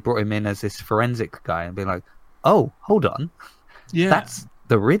 that they brought him in as this forensic guy and being like, oh, hold on, yeah,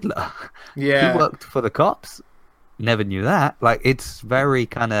 the Riddler. Yeah. He worked for the cops. Never knew that. Like, it's very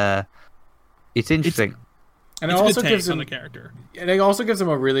kind of... It's interesting. And It's it a also good gives take on him the character. and it also gives him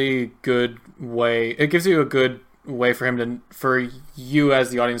a really good way. It gives you a good way for him to, for you as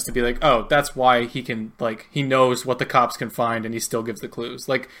the audience to be like, oh, that's why he can, like, he knows what the cops can find and he still gives the clues.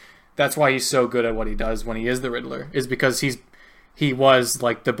 Like, that's why he's so good at what he does when he is the Riddler, is because he was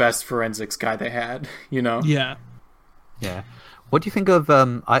like the best forensics guy they had, you know? Yeah. Yeah. What do you think of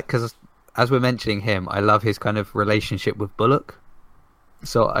because as we're mentioning him, I love his kind of relationship with Bullock.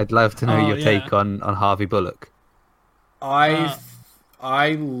 So I'd love to know Oh, your yeah. take on Harvey Bullock.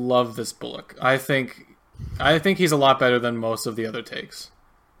 I love this Bullock. I think he's a lot better than most of the other takes.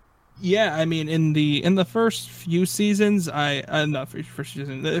 Yeah, I mean, in the first few seasons,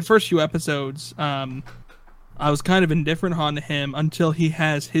 the first few episodes, I was kind of indifferent on him until he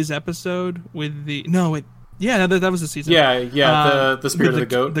has his episode with that was the season. Yeah, the spirit of the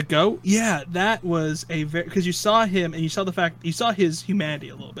goat. The goat, yeah, that was because you saw him and you saw his humanity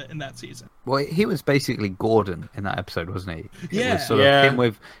a little bit in that season. Well, he was basically Gordon in that episode, wasn't he? It Yeah. was sort Yeah.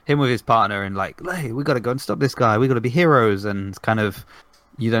 of him with his partner, and like, hey, we got to go and stop this guy. We got to be heroes, and kind of,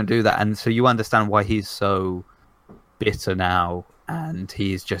 you don't do that, and so you understand why he's so bitter now, and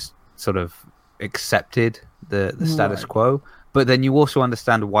he's just sort of accepted the status Right. quo. But then you also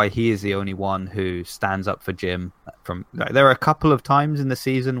understand why he is the only one who stands up for Jim. There are a couple of times in the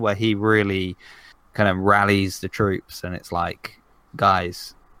season where he really kind of rallies the troops, and it's like,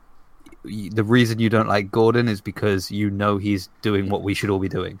 guys, the reason you don't like Gordon is because you know he's doing what we should all be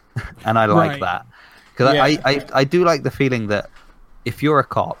doing, and I like Right. that because Yeah. I do like the feeling that if you're a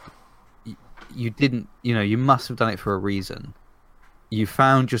cop, you didn't, you must have done it for a reason. You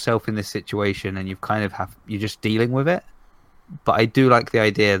found yourself in this situation, and you're just dealing with it. But I do like the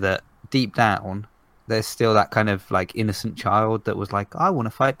idea that deep down, there's still that kind of like innocent child that was like, I want to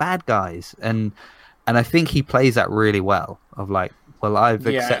fight bad guys, and I think he plays that really well. Of like, well, I've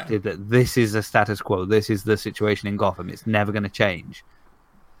Yeah. accepted that this is the status quo, this is the situation in Gotham. It's never going to change.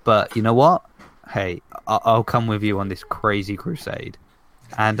 But you know what? Hey, I'll come with you on this crazy crusade.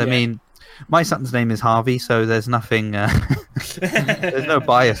 And I Yeah. mean, my son's name is Harvey, so there's nothing, there's no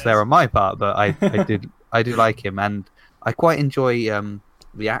bias there on my part. But I do like him, and I quite enjoy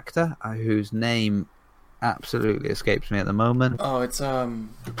the actor whose name absolutely escapes me at the moment. Oh, it's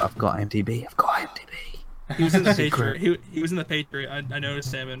I've got IMDb. He was in the Patriot. He was in the Patriot. I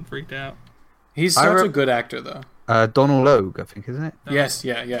noticed him and freaked out. he's I such re- a good actor though. Donald Logue, I think, isn't it? Yes,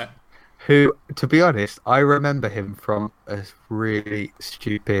 yeah. Who, to be honest, I remember him from a really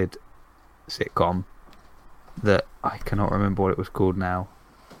stupid sitcom that I cannot remember what it was called now.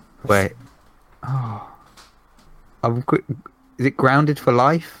 Where, is it Grounded for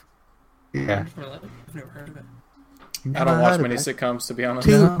Life? Yeah. I've never heard of it. I don't watch many sitcoms, to be honest.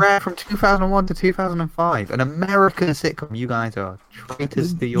 From 2001 to 2005, an American sitcom. You guys are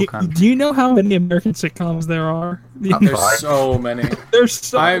traitors to your country. Do you know how many American sitcoms there are? There's so many. There's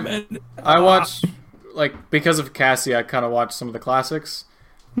so I've- many. I watch, like, because of Cassie, I kind of watch some of the classics,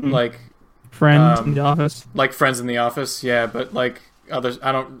 like Friends in the Office. Friends in the Office, yeah, but like others,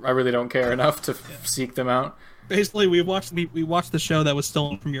 I really don't care enough to seek them out. Basically, we watched the show that was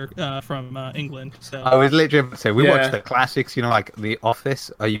stolen from England. So I was literally about to say, we Yeah. watched the classics, like The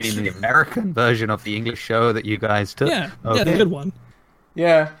Office. Are you mean the American version of the English show that you guys took? yeah, Okay. the good one.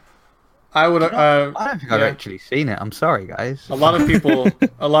 Yeah, I would. I don't think I've yeah. actually seen it. I'm sorry, guys. A lot of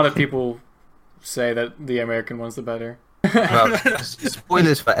people say that the American one's the better. Well,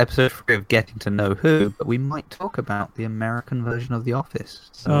 spoilers for episode 3 of Getting to Know Who, but we might talk about the American version of The Office.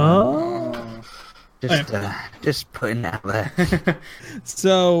 So, Oh. just putting it out there.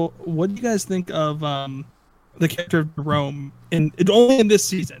 So, what do you guys think of the character of Jerome only in this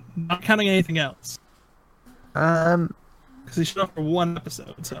season, not counting anything else? Because he showed up for one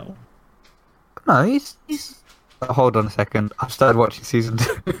episode. So No, he's. Hold on a second. I've started watching season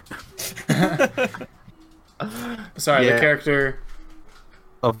 2. Sorry, Yeah. the character.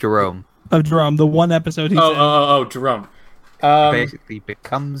 of Jerome. of Jerome, the one episode he's in. Oh, Jerome. Basically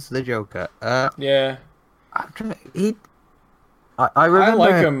becomes the Joker. Yeah, I'm trying to, I I remember.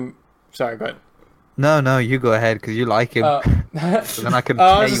 like him. Sorry, go ahead. No, you go ahead because you like him. So then I can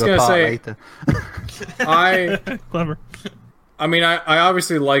I tear was just you gonna apart say, later. Clever. I mean, I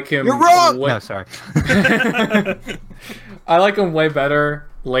obviously like him. You're wrong. way- No, sorry. I like him way better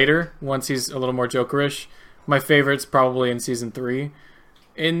later once he's a little more Jokerish. My favorite's probably in season 3.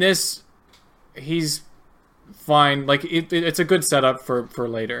 In this, he's fine. Like it's a good setup for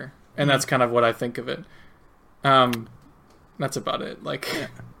later, and that's kind of what I think of it. That's about it. Like,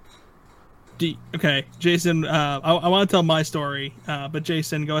 Okay, Jason. I want to tell my story, but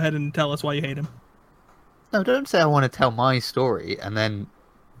Jason, go ahead and tell us why you hate him. No, don't say I want to tell my story and then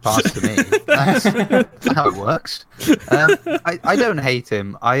pass to me. That's how it works. I don't hate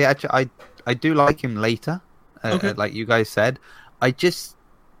him. I do like him later, Okay. like you guys said.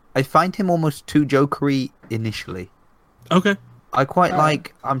 I find him almost too jokery initially. Okay. I quite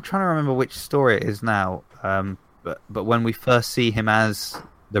like. I'm trying to remember which story it is now. But when we first see him as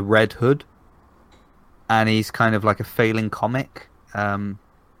the Red Hood, and he's kind of like a failing comic.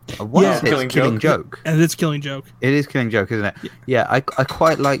 What is it? Killing Joke. And it's Killing Joke. It is Killing Joke, isn't it? Yeah, I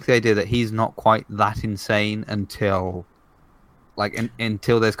quite like the idea that he's not quite that insane until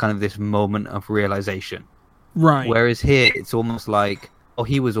there's kind of this moment of realization. Right. Whereas here, it's almost like, oh,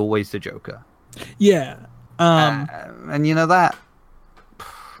 he was always the Joker. Yeah. And you know that,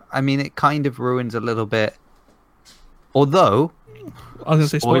 I mean, it kind of ruins a little bit. Although, I was gonna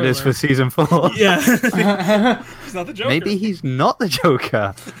say spoilers for season 4. Yeah. He's not the Joker. Maybe he's not the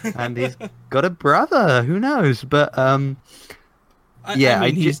Joker, and he's got a brother. Who knows? But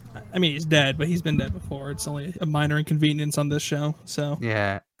he's dead, but he's been dead before. It's only a minor inconvenience on this show. So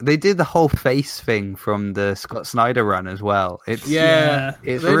yeah, they did the whole face thing from the Scott Snyder run as well. It's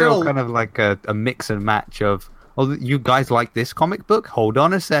real kind of like a mix and match of. Oh, you guys like this comic book? Hold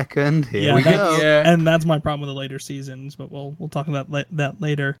on a second. Here we go. Yeah. And that's my problem with the later seasons, but we'll talk about that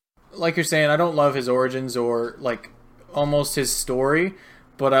later. Like you're saying, I don't love his origins or like almost his story,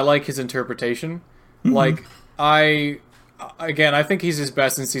 but I like his interpretation. Mm-hmm. Like I think he's his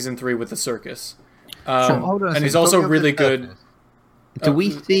best in season 3 with the circus. Hold on a and he's second. also really good. Do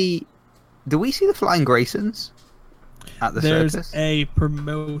we see the Flying Graysons at the There's circus? a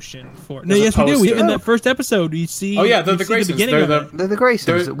promotion for. No, There's a yes, we do. poster. In that first episode, you see. Oh yeah, they're you the see Graysons. beginning They're of the it. They're the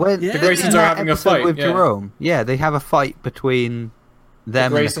Graysons. Yeah. The Graysons are having a fight with yeah. Jerome. Yeah, they have a fight between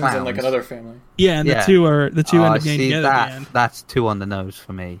them Graysons and the clowns. and like another family. Yeah, and Yeah. the two end up getting see, together at the end. that's too on the nose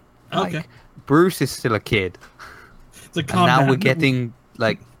for me. Okay. Like, Bruce is still a kid, It's like and now we're getting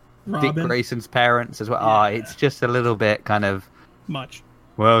like Dick Robin. Grayson's parents as well. Yeah. It's just a little bit kind of. Much.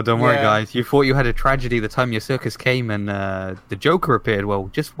 Well, don't worry, Yeah. guys. You thought you had a tragedy the time your circus came and the Joker appeared. Well,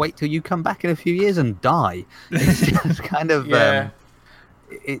 just wait till you come back in a few years and die. It's just kind of, Yeah.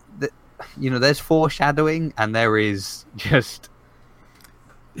 there's foreshadowing and there is just,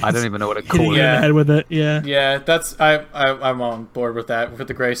 I don't even know what to Hitting call you it. in Yeah. the head with it. Yeah. Yeah, that's I'm on board with that with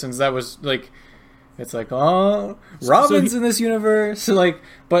the Graysons. That was like, it's like Robin's in this universe, like,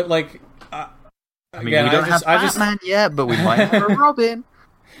 but like, I mean, we don't have Batman yet, but we might have a Robin.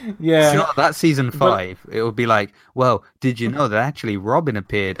 Yeah, Sure, that's season 5. It would be like, well, did you know that actually Robin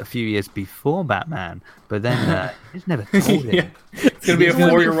appeared a few years before Batman, but then he's never told him. yeah. It's gonna be a He's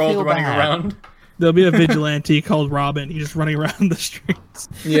gonna 4-year-old feel running bad. around. There'll be a vigilante called Robin. He's just running around the streets.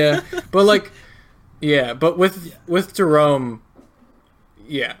 Yeah, but like, yeah, but with Jerome,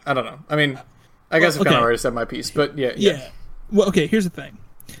 yeah, I don't know. I mean, I guess I've kind of already said my piece, but yeah. Yeah. Well, okay. Here's the thing.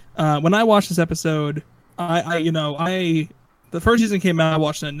 When I watched this episode, the first season came out. I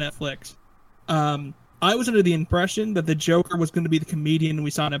watched it on Netflix. I was under the impression that the Joker was going to be the comedian we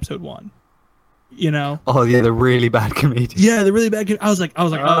saw in episode 1. You know? Oh yeah, the really bad comedian. Yeah, the really bad. I was like, Oh,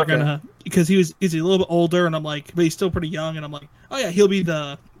 they're okay. gonna, because he's a little bit older, and I'm like, but he's still pretty young, and I'm like, oh yeah, he'll be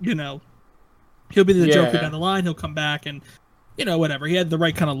the Yeah. Joker down the line. He'll come back, and whatever. He had the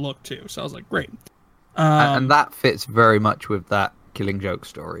right kind of look too, so I was like, great. And that fits very much with that Killing Joke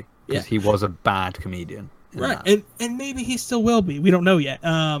story because Yeah. he was a bad comedian. in Right, that. and maybe he still will be. We don't know yet.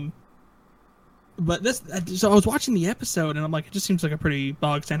 But so I was watching the episode, and I'm like, it just seems like a pretty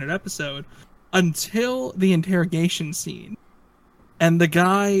bog standard episode until the interrogation scene, and the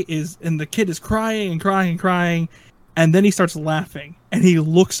kid is crying and crying and crying, and then he starts laughing, and he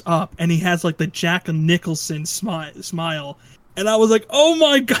looks up, and he has like the Jack Nicholson smile, and I was like, oh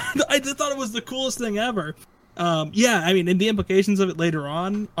my god, I just thought it was the coolest thing ever. Yeah, I mean, and the implications of it later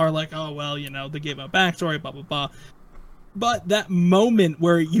on are like, oh well, they gave a backstory, blah blah blah. But that moment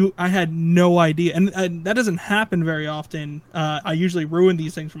where I had no idea, and that doesn't happen very often. I usually ruin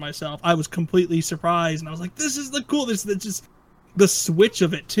these things for myself. I was completely surprised, and I was like, "This is the coolest." That's just the switch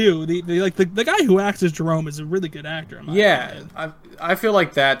of it too. The guy who acts as Jerome is a really good actor. In my opinion. I feel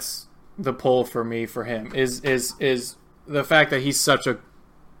like that's the pull for me for him is the fact that he's such a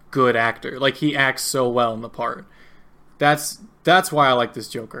good actor. Like he acts so well in the part. That's why I like this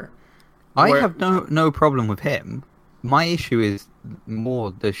Joker. I have no problem with him. My issue is more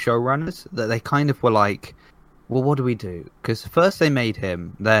the showrunners, that they kind of were like, well, what do we do? Because first they made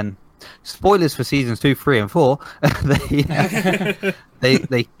him, then spoilers for seasons 2, 3, and 4.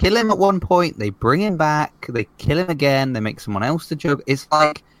 they kill him at one point, they bring him back, they kill him again, they make someone else the Joker. It's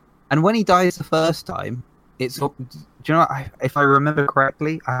like, And when he dies the first time, it's. Do you know? If I remember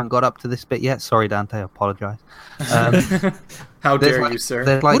correctly, I haven't got up to this bit yet. Sorry, Dante. I apologize. How There's dare like- you, sir?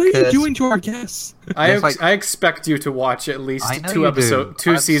 there's like, What are you doing to our guests? there's like- I expect you to watch at least I know two you do.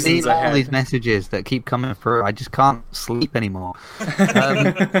 two I've seasons seen all ahead. these messages that keep coming through. I just can't sleep anymore.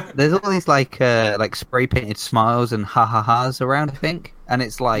 There's all these like spray painted smiles and ha ha ha's around. I think, and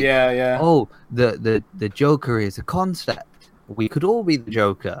it's like, Yeah. oh, the Joker is a concept. We could all be the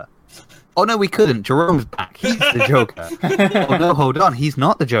Joker. Oh no, we couldn't. Jerome's back. He's the Joker. Oh no, hold on. He's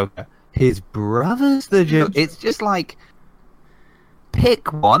not the Joker. His brother's the Joker. It's just like,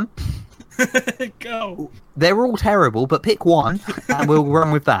 pick one. Go. They're all terrible, but pick one, and we'll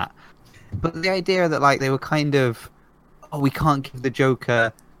run with that. But the idea that like they were kind of, oh, we can't give the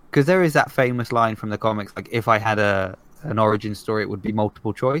Joker, because there is that famous line from the comics, like if I had an origin story, it would be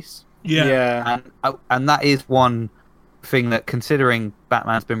multiple choice, Yeah. and that is one thing that, considering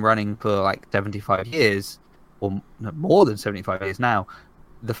Batman's been running for like 75 years, or more than 75 years now,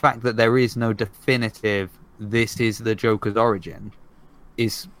 the fact that there is no definitive "this is the Joker's origin"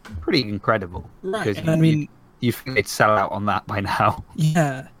 is pretty incredible. Right. Because And I mean, you think they'd sell out on that by now.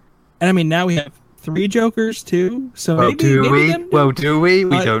 yeah. And I mean, now we have 3 Jokers too. So Well, maybe, do maybe we? them- Well, do we?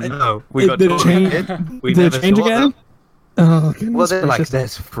 We Uh, don't know. We got did it change? tormented. We Did never it change saw again? them. Oh, goodness Well, they're like, gracious.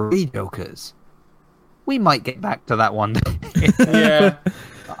 there's 3 Jokers. We might get back to that one day. Yeah.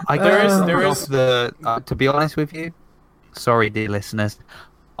 I There guess is- to be honest with you, sorry, dear listeners,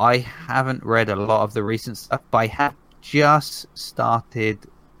 I haven't read a lot of the recent stuff, but I have just started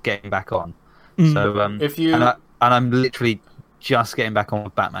getting back on. Mm. So If you- and I'm literally just getting back on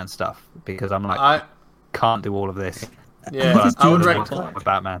with Batman stuff because I'm like, I can't do all of this. yeah. But I would Doomsday want to recommend. go with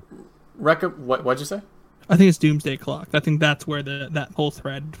Batman. What'd you say? I think it's Doomsday Clock. I think that's where that whole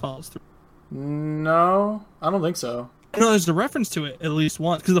thread falls through. No, I don't think so. I know there's a reference to it at least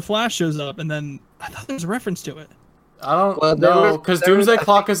once because the Flash shows up, and then I thought there was a reference to it. I don't Well, there know is- because there is- Doomsday I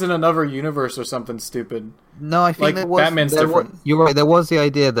Clock is in another universe or something stupid. No, I think Like, there was. Batman's there different. you're right. There was the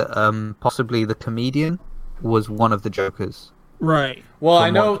idea that possibly the comedian was one of the Jokers. Right. Well, From I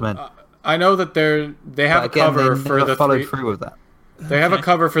know. Watchmen. I know that they have But a again, cover they for never the followed 3. through with that. They have a Okay.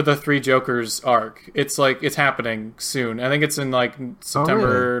 cover for the 3 Jokers arc. It's like it's happening soon. I think it's in like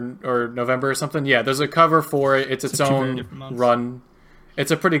September or November or something. Yeah, there's a cover for it. It's its So 2 very own different months. run. It's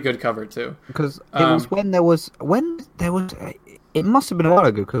a pretty good cover too. Because it was when there was. It must have been a while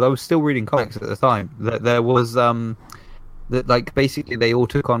ago because I was still reading comics at the time. That there was that like basically they all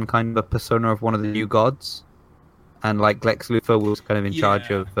took on kind of a persona of one of the new gods, and like Lex Luthor was kind of in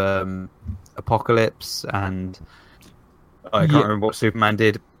charge Yeah. of Apocalypse, and I can't Yeah. remember what Superman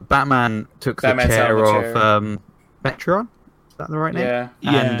did. Batman took Batman the sat chair on the of Metron. Is that the right name?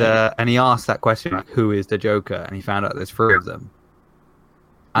 Yeah. And he asked that question, like, who is the Joker? And he found out there's 3 of them.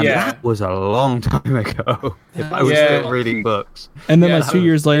 And Yeah. that was a long time ago. If I was Yeah. still reading books. And then Yeah, like that 2 was-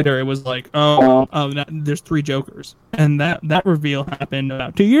 years later, it was like, there's 3 Jokers, and that reveal happened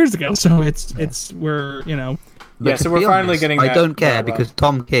about 2 years ago. So it's we're But Yeah, to so we're be finally getting I that- don't care that because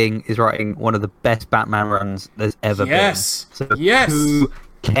Tom King is writing one of the best Batman runs there's ever Yes. been. So Yes. who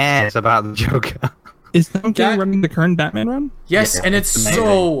cares about the Joker? is Tom King That- running the current Batman run? Yes, Yeah, and it's it's amazing.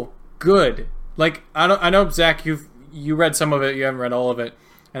 so good. Like I know Zach, you read some of it, you haven't read all of it,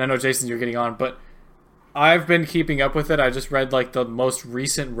 and I know Jason, you're getting on, but I've been keeping up with it. I just read like the most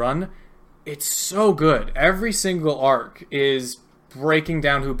recent run. It's so good. Every single arc is breaking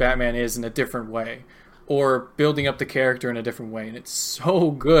down who Batman is in a different way, or building up the character in a different way, and it's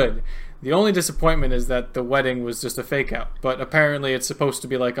so good. The only disappointment is that the wedding was just a fake out, but apparently it's supposed to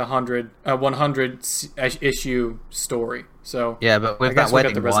be like a 100 issue story. So Yeah, but with I guess that we got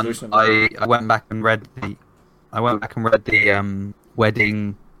wedding the one, resolution of that. I went back and read the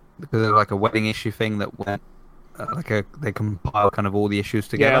wedding, because there was like a wedding issue thing that went they compile kind of all the issues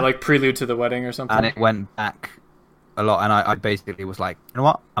together. yeah, like prelude to the wedding or something. And it went back a lot, and I basically was like, you know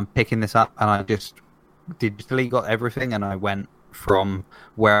what, I'm picking this up, and I just digitally got everything, and I went from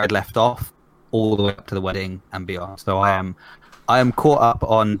where I'd left off all the way up to the wedding and beyond. So I am caught up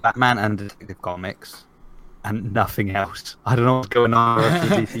on Batman and Detective Comics and nothing else. I don't know what's going on in the rest of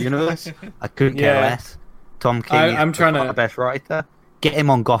the DC universe. I couldn't care Yeah. less. Tom King I'm is trying by to- far the best writer. Get him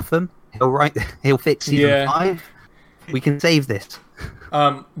on Gotham. He'll fix season Yeah. 5. We can save this.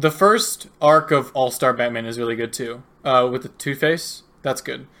 The first arc of All Star Batman is really good too. With the Two-Face, that's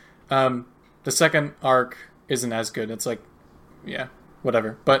good. The second arc isn't as good. It's like, yeah,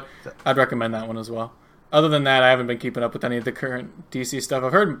 whatever. But I'd recommend that one as well. Other than that, I haven't been keeping up with any of the current DC stuff.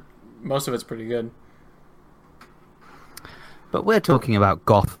 I've heard most of it's pretty good. But we're talking about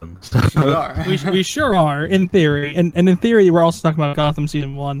Gotham. So We are. We sure are in theory, and in theory, we're also talking about Gotham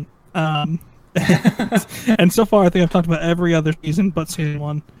season 1. Um, and so far, I think I've talked about every other season but season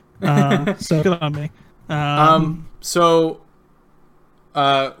 1. So good on me. So,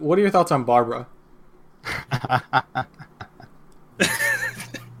 what are your thoughts on Barbara?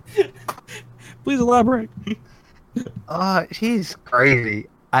 Please elaborate. She's crazy.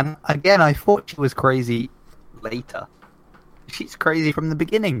 And again, I thought she was crazy later. She's crazy from the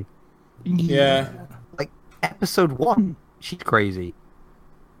beginning. Yeah. Like, episode 1, she's crazy.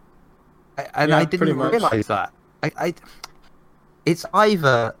 I Yeah, didn't pretty much. realize that. It's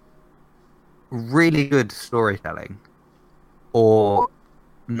either really good storytelling or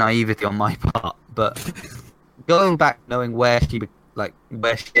naivety on my part, but going back knowing where she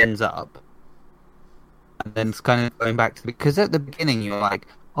ends up, and then it's kind of going back to, because at the beginning you're like,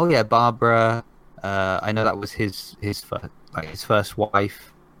 oh yeah, Barbara, I know that was his first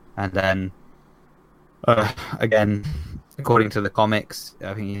wife, and then again, according to the comics,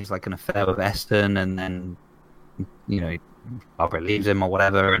 I think he's like an affair with Eston, and then Barbara leaves him or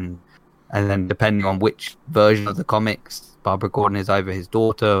whatever, and then depending on which version of the comics, Barbara Gordon is either his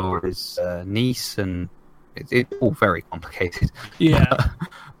daughter or his niece, and it's all very complicated. Yeah.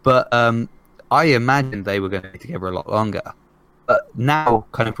 But I imagined they were going to be together a lot longer. But now,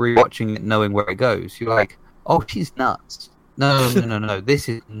 kind of rewatching it, knowing where it goes, you're like, oh, she's nuts. No. This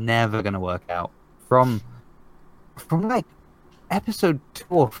is never going to work out. From like episode 2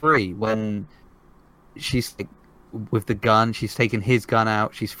 or 3, when she's like, with the gun, she's taking his gun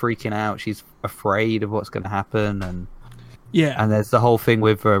out, she's freaking out, she's afraid of what's going to happen, and there's the whole thing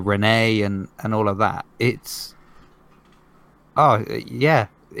with Renee and all of that. It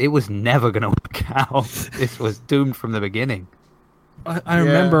was never going to work out. This was doomed from the beginning. I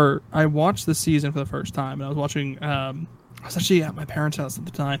remember I watched the season for the first time, and I was watching. I was actually at my parents' house at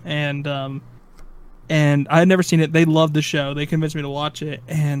the time, and I had never seen it. They loved the show. They convinced me to watch it,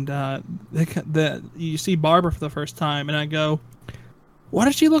 and you see Barbara for the first time, and I go, "Why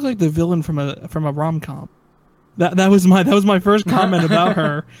does she look like the villain from a rom-com?" That was my first comment about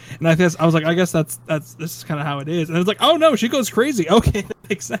her, and I guess this is kind of how it is. And I was like, "Oh no, she goes crazy." Okay, that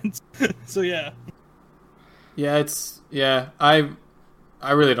makes sense. So yeah.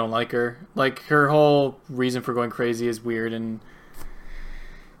 I really don't like her. Like, her whole reason for going crazy is weird, and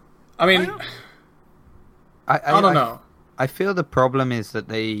I mean, I don't know. I feel the problem is that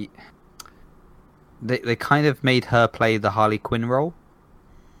they kind of made her play the Harley Quinn role.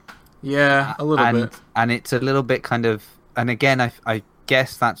 Yeah, a little bit. And it's a little bit kind of, and again, I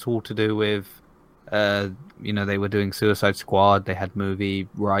guess that's all to do with, they were doing Suicide Squad, they had movie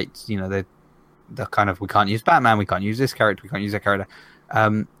rights, they're kind of, we can't use Batman, we can't use this character, we can't use that character.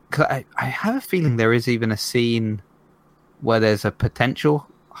 'Cause I have a feeling there is even a scene where there's a potential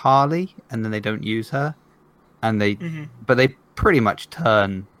Harley, and then they don't use her, and but they pretty much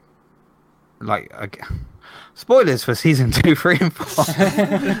turn, spoilers for season 2, 3, and 4.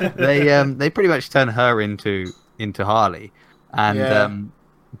 They pretty much turn her into Harley, and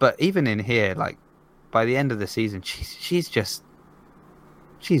but even in here, like, by the end of the season, she's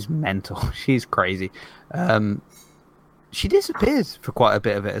mental. She's crazy. She disappears for quite a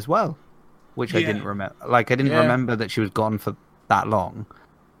bit of it as well, which I didn't remember. Like, I didn't remember that she was gone for that long.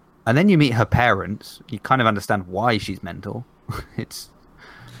 And then you meet her parents. You kind of understand why she's mental. It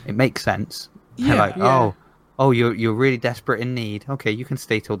makes sense. They're like, oh, you're really desperate in need. Okay, you can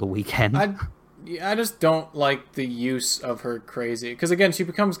stay till the weekend. I just don't like the use of her crazy. Because, again, she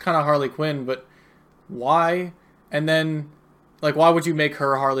becomes kind of Harley Quinn, but why? And then, like, why would you make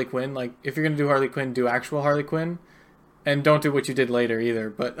her Harley Quinn? Like, if you're going to do Harley Quinn, do actual Harley Quinn. And don't do what you did later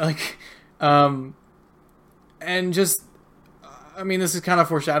either. But, like, and just, I mean, this is kind of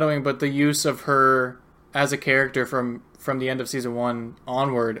foreshadowing, but the use of her as a character from the end of season 1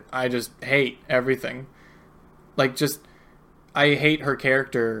 onward, I just hate everything. Like, I hate her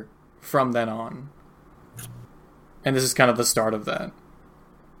character from then on. And this is kind of the start of that.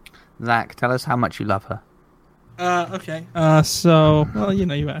 Zach, tell us how much you love her. Okay. So, well,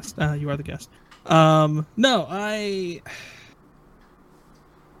 you asked. You are the guest. No, I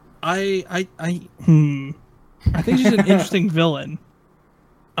think she's an interesting villain.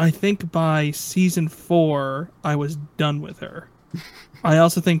 I think by season 4, I was done with her. I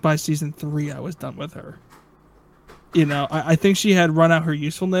also think by season 3, I was done with her. I think she had run out her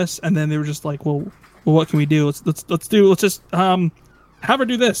usefulness, and then they were just like, well, what can we do? Let's just have her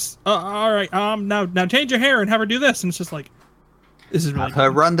do this. All right. Now change your hair and have her do this. And it's just like, this is really have her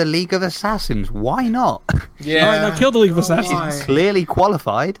run the League of Assassins. Why not? Yeah. All right, now kill the League of Assassins. She's clearly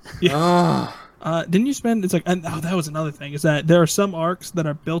qualified. Yeah. Didn't you spend? It's like, that was another thing. Is that there are some arcs that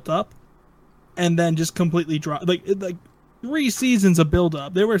are built up, and then just completely drop. Like 3 seasons of build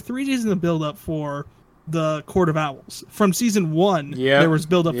up. There were 3 seasons of build up for the Court of Owls. From season 1, there was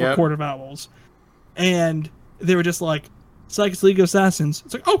build up for Court of Owls, and they were just like, Sykes League of Assassins.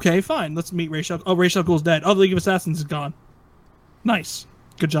 It's like, okay, fine, let's meet Ra's al Ghul. Oh, Ra's al Ghul's dead. Oh, the League of Assassins is gone. Nice,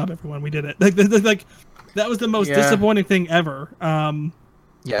 good job, everyone. We did it. Like that was the most disappointing thing ever.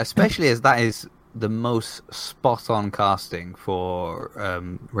 Yeah, especially as that is the most spot-on casting for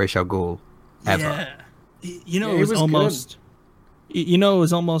Ra's al Ghul ever. Yeah. It was almost. Good. It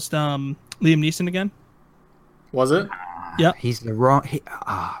was almost Liam Neeson again. Was it? Yeah. He's the wrong.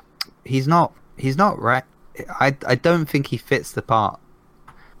 He's not right. I don't think he fits the part.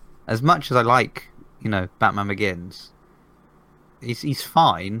 As much as I like, Batman Begins, he's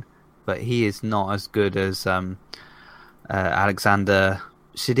fine, but he is not as good as Alexander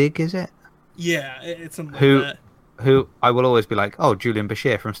Siddig, is it? Yeah, it's something like that. Who I will always be like, oh, Julian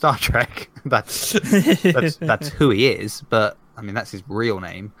Bashir from Star Trek. that's who he is. But I mean, that's his real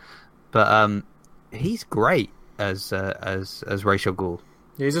name. But he's great as Ra's al Ghul.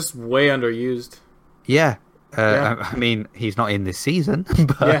 Yeah, he's just way underused. Yeah. I mean, he's not in this season.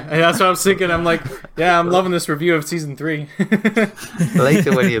 But... Yeah, that's what I was thinking. I'm like, yeah, I'm loving this review of season 3.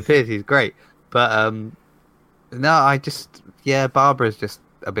 Later when he appears, he's great. But no, Barbara's just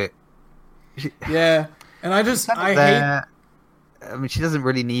a bit. Yeah, and I hate. I mean, she doesn't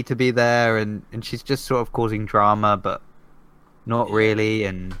really need to be there, and she's just sort of causing drama, but not really.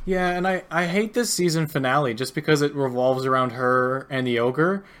 And yeah, and I hate this season finale just because it revolves around her and the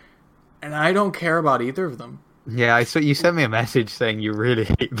ogre. And I don't care about either of them. Yeah, I saw you sent me a message saying you really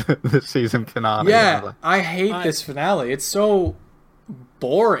hate the season finale. Yeah, I hate this finale. It's so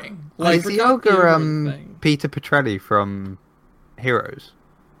boring. Like, is the ogre Peter Petrelli from Heroes?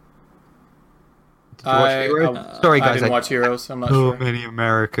 Did you watch Heroes? Sorry, guys, I didn't watch Heroes. I'm not sure. So many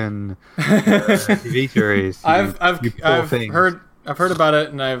American TV series. I've heard about it,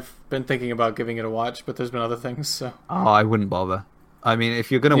 and I've been thinking about giving it a watch, but there's been other things. So I wouldn't bother. I mean, if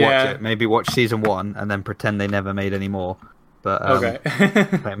you're going to watch it, maybe watch season 1 and then pretend they never made any more. But okay.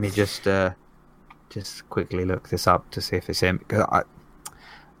 Let me just quickly look this up to see if it's him. Because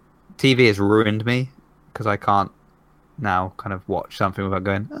TV has ruined me because I can't now kind of watch something without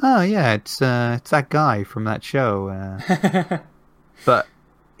going, oh yeah, it's that guy from that show. But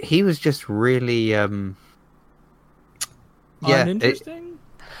he was just really uninteresting.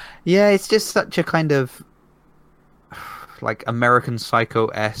 It's just such a kind of like American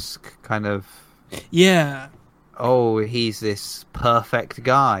Psycho-esque kind of. Yeah. Oh, he's this perfect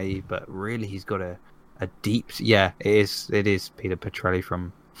guy, but really he's got a deep. Yeah, it is Peter Petrelli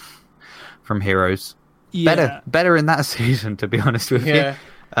from Heroes. Yeah. Better in that season, to be honest with you.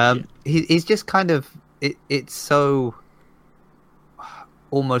 He's just kind of it's so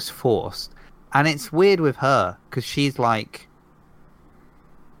almost forced, and it's weird with her because she's like,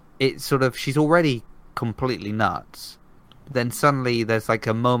 it's sort of, she's already completely nuts. Then suddenly there's like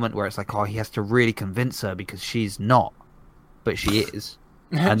a moment where it's like, oh, he has to really convince her because she's not, but she is.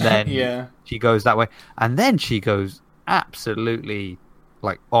 And then she goes that way, and then she goes absolutely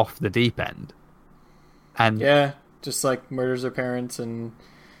like off the deep end. And just like murders her parents. And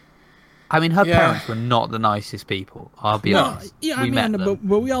I mean, her parents were not the nicest people. I'll be honest. Yeah, but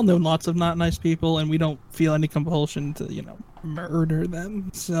we all know lots of not nice people, and we don't feel any compulsion to murder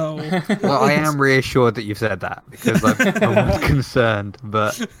them. So well, I am reassured that you've said that because I was concerned,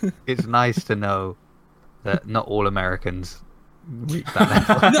 but it's nice to know that not all Americans reach that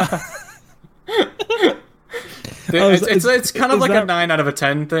level. It's kind of like a 9 out of a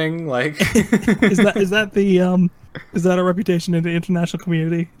 10 thing. Like, is that a reputation in the international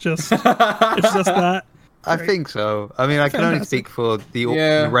community? It's just that. I think so. I mean, I can only speak for the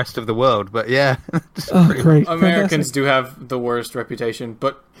rest of the world, but yeah. Great. Americans do have the worst reputation,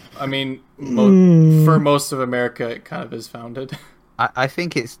 but I mean, for most of America, it kind of is founded. I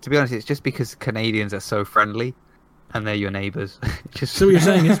think to be honest, it's just because Canadians are so friendly, and they're your neighbours. So what you're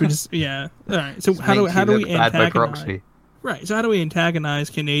saying is we just all right. So how do we antagonize? Right. So how do we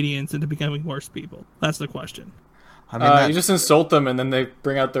antagonize Canadians into becoming worse people? That's the question. I mean, you just insult them, and then they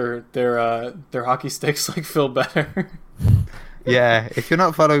bring out their hockey sticks like Phil Better. Yeah, if you're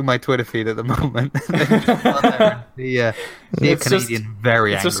not following my Twitter feed at the moment, see a Canadian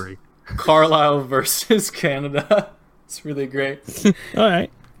very angry. Carlisle versus Canada. It's really great. All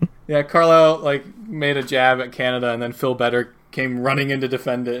right. Yeah, Carlisle made a jab at Canada, and then Phil Better came running in to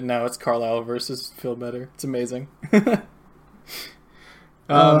defend it, and now it's Carlisle versus Phil Better. It's amazing.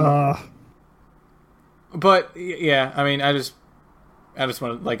 But yeah, I mean, I just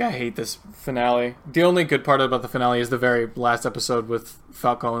want to I hate this finale. The only good part about the finale is the very last episode with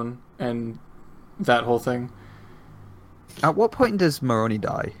Falcone and that whole thing. At what point does Moroni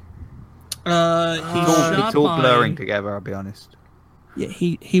die? He's It's shot all by, blurring together. I'll be honest. Yeah,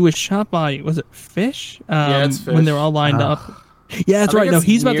 he was shot by, was it Fish? Yeah, it's When they were Fish. all lined up. Yeah, that's I right. think No, it's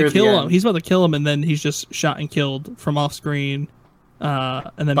he's about near to the kill him. end. He's about to kill him, and then he's just shot and killed from off screen.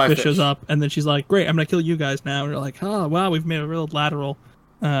 And then By Fish Fish. shows up, and then she's like, "Great, I'm gonna kill you guys now." And we're like, "Oh wow, we've made a real lateral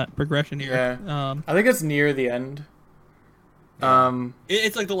progression here." Yeah. I think it's near the end.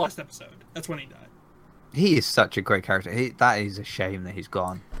 It's like the last episode. That's when he died. He is such a great character. That is a shame that he's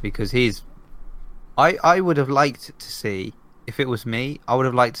gone because he's. I would have liked to see, if it was me, I would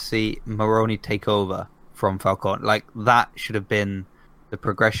have liked to see Moroni take over from Falcone. Like that should have been the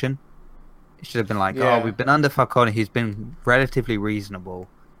progression. It should have been like, Yeah. oh, we've been under Falcone. He's been relatively reasonable.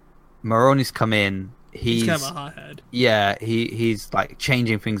 Moroni's come in. He's kind of a hothead. Yeah, he's like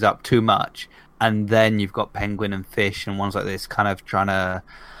changing things up too much, and then you've got Penguin and Fish and ones like this kind of trying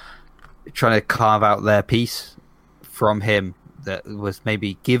to carve out their piece from him that was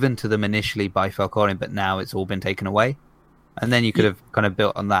maybe given to them initially by Falcone, but now it's all been taken away, and then you could have kind of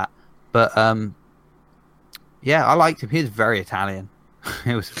built on that. But yeah, I liked him. He was very Italian.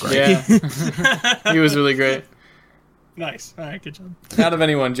 It was great. Yeah. He was really great. Nice. All right, good job. Out of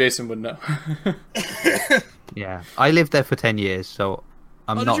anyone, Jason would know. Yeah, I lived there for 10 years, so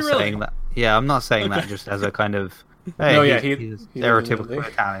I'm did not you really? saying that. Yeah, I'm not saying that Okay. just as a kind of hey, No, yeah, he's he lived in stereotypical Italy.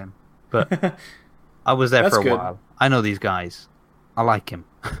 Italian. But I was there That's for a good. while. I know these guys. I like him.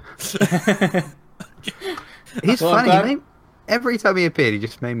 He's Well, I'm funny. glad- Every time he appeared, he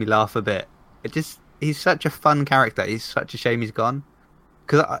just made me laugh a bit. He's such a fun character. He's such a shame he's gone.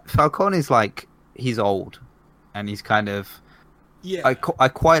 Because Falcone is like, he's old, and he's kind of. Yeah. I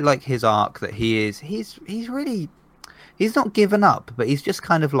quite like his arc that he's really, he's not given up, but he's just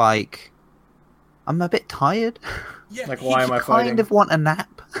kind of like, I'm a bit tired. Yeah. Like, why am I Kind fighting? of want a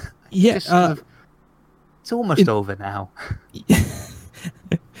nap. Yeah. Just sort of- it's almost over now.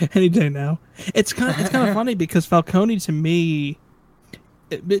 Any day now. It's kind of funny because Falcone to me,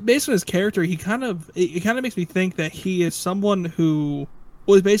 based on his character, it kind of makes me think that he is someone who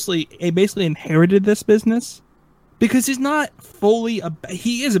was basically inherited this business because he's not fully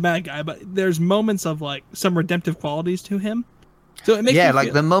he is a bad guy, but there's moments of like some redemptive qualities to him. So it makes Yeah, me like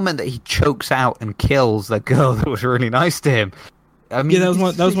feel, the moment that he chokes out and kills the girl that was really nice to him. I mean, that was one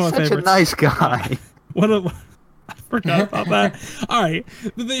of my he's such favorites. a nice guy. I forgot about that. All right,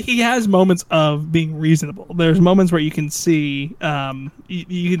 he has moments of being reasonable. There's moments where you can see,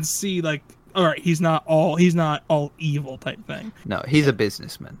 you can see like, all right, he's not all evil type thing. No, he's a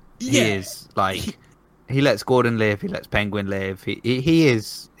businessman. Yeah. He is like he lets Gordon live. He lets Penguin live. He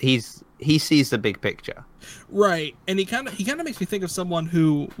sees the big picture. Right, and he kind of makes me think of someone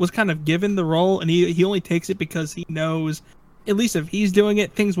who was kind of given the role, and he only takes it because he knows, at least if he's doing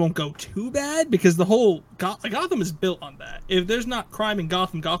it, things won't go too bad because the whole Gotham is built on that. If there's not crime in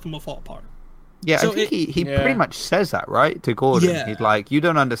Gotham, Gotham will fall apart. Yeah, So I think he Yeah. pretty much says that, right, to Gordon. Yeah. He's like, you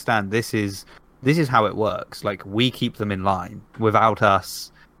don't understand. This is how it works. Like, we keep them in line. Without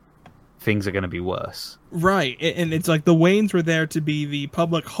us, things are going to be worse. Right, and it's like the Waynes were there to be the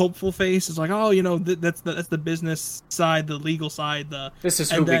public hopeful face. It's like, oh, that's the business side, the legal side, This is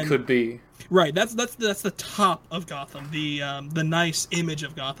who and we then- could be. right. That's the top of Gotham, the nice image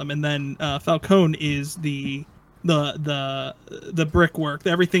of Gotham, and then Falcone is the brickwork,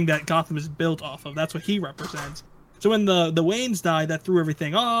 everything that Gotham is built off of. That's what he represents. So when the Waynes died, that threw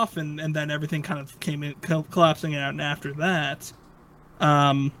everything off, and then everything kind of came in collapsing out. And after that,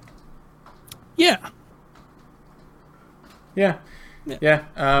 yeah. Yeah.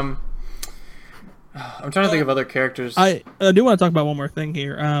 I'm trying to think of other characters. I do want to talk about one more thing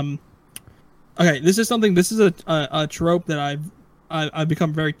here. Okay, this is a trope that I've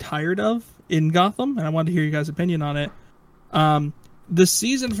become very tired of in Gotham, and I wanted to hear you guys' opinion on it. The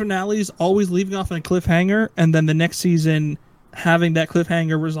season finales always leaving off on a cliffhanger, and then the next season having that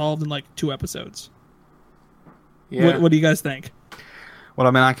cliffhanger resolved in like 2 episodes. Yeah. What do you guys think? Well,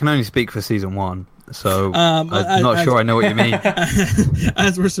 I mean, I can only speak for season 1, so I'm as- not sure I know what you mean.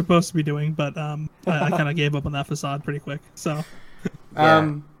 As we're supposed to be doing, but I kind of gave up on that facade pretty quick. So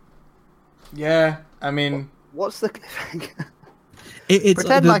Yeah, I mean, What's the cliffhanger? it's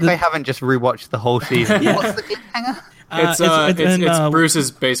Pretend like I haven't just rewatched the whole season. Yeah. What's the cliffhanger? it's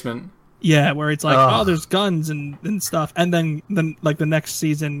Bruce's basement. Yeah, where it's like, Ugh. oh, there's guns and stuff, and then like the next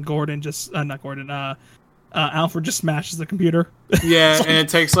season, Alfred just smashes the computer. Yeah, and it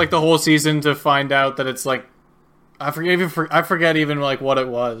takes like the whole season to find out that it's like I forget even like what it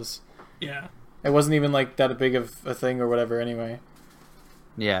was. Yeah, It wasn't even like that big of a thing or whatever. Anyway,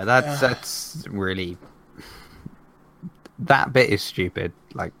 Yeah, that's really, that bit is stupid.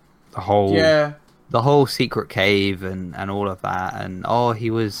 Like the whole yeah, the whole secret cave and all of that, and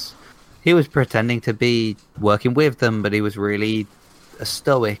he was pretending to be working with them, but he was really a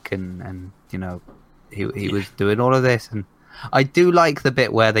stoic, and you know, he was doing all of this. And I do like the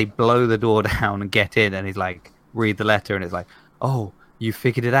bit where they blow the door down and get in, and he's like, read the letter, and it's like, oh, you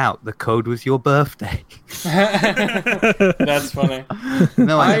figured it out. The code was your birthday. That's funny.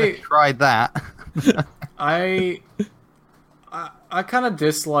 No, I never tried that. I kind of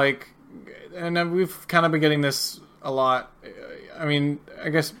dislike, and we've kind of been getting this a lot. I mean, I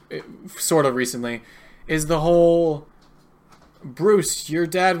guess sort of recently, is the whole Bruce, your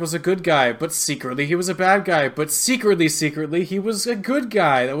dad was a good guy, but secretly he was a bad guy, but secretly he was a good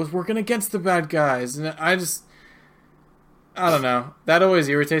guy that was working against the bad guys. And I don't know. That always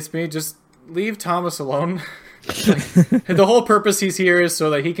irritates me. Just leave Thomas alone. The whole purpose he's here is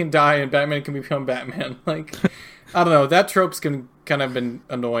so that he can die and Batman can become Batman. Like, I don't know. That trope's kind of been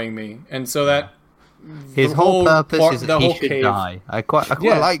annoying me, and so that his whole purpose is that he should die. I quite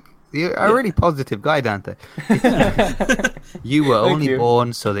like. You're a really positive guy, Dante. You were only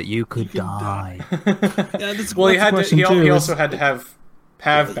born so that you could die. He also had to have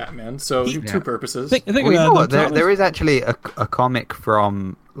Batman, so two purposes. Think you know what? There is actually a comic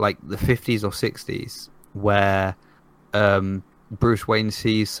from like the 50s or 60s where Bruce Wayne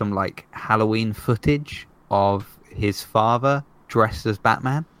sees some like Halloween footage of his father dressed as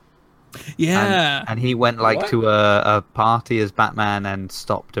Batman. Yeah, and he went like to a party as Batman and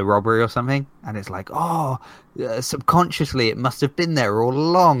stopped a robbery or something, and it's like, subconsciously it must have been there all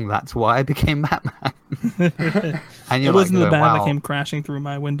along. That's why I became Batman. And it wasn't the bat that came crashing through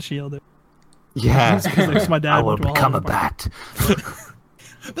my windshield. Yeah, it's my dad. I will become a bat.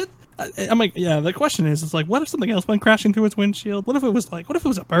 But I'm like, yeah. The question is, it's like, what if something else went crashing through its windshield? What if it was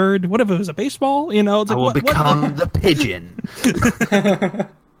a bird? What if it was a baseball? You know, it's like, I will become the pigeon.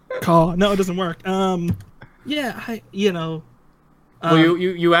 Call. No, it doesn't work. Well,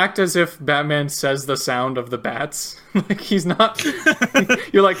 you act as if Batman says the sound of the bats. Like he's not.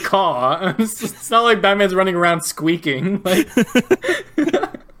 You're like caw. It's not like Batman's running around squeaking. Like.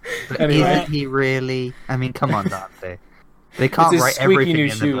 Anyway. Isn't he really? I mean, come on, Dante. They can't write everything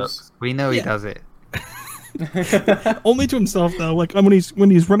in the books. We know he does it. Only to himself, though. Like when he's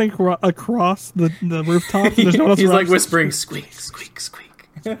running across the rooftop, there's no one else he's around. Like whispering, "Squeak, squeak, squeak."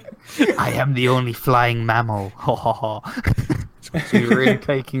 I am the only flying mammal. Ha ha ha. He's really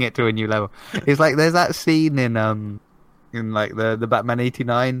taking it to a new level. It's like there's that scene in like the Batman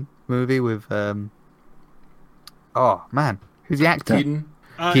 '89 movie with oh man, who's the actor? Keaton.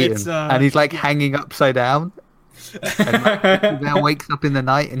 And he's like hanging upside down. And like, now wakes up in the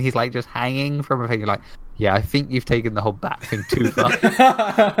night and he's like just hanging from a thing. You're like, yeah, I think you've taken the whole bat thing too far.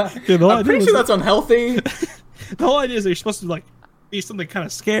 I'm pretty sure that's unhealthy. The whole idea is that you're supposed to like be something kind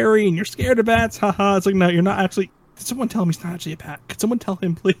of scary and you're scared of bats. Haha. It's like, no, you're not actually. Could someone tell him he's not actually a bat? Could someone tell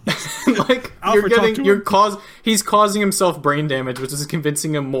him, please? Like he's causing himself brain damage, which is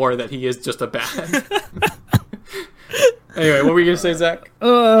convincing him more that he is just a bat. Anyway, what were you gonna say, Zach?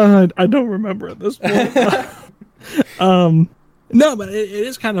 I don't remember at this point. No, but it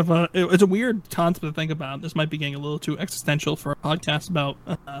is kind of it's a weird concept to think about. This might be getting a little too existential for a podcast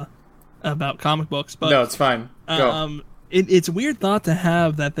about comic books, but no, it's fine. Go. It's a weird thought to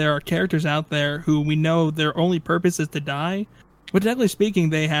have that there are characters out there who we know their only purpose is to die. But technically speaking,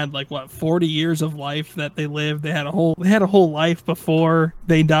 they had 40 years of life that they lived. They had a whole life before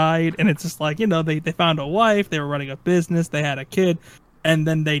they died, and it's just like, they found a wife, they were running a business, they had a kid, and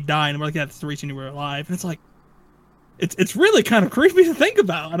then they died, and we're like, yeah, that's the reason you were alive. And it's like, it's really kind of creepy to think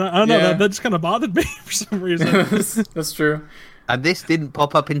about. And I don't know, that just kind of bothered me for some reason. That's true. And this didn't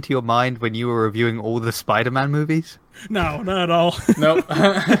pop up into your mind when you were reviewing all the Spider-Man movies? No, not at all. Nope.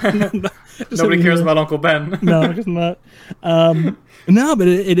 Nobody cares about Uncle Ben. No, it's not. No, but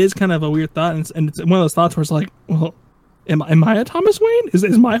it is kind of a weird thought, and it's one of those thoughts where it's like, well, am I a Thomas Wayne?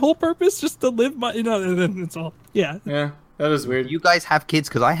 Is my whole purpose just to live my, and then it's all, yeah. Yeah, that is weird. You guys have kids,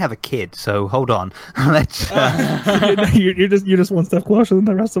 because I have a kid, so hold on. Let's. You're just one step closer than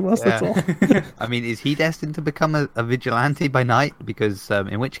the rest of us. Yeah. That's all. I mean, is he destined to become a vigilante by night? Because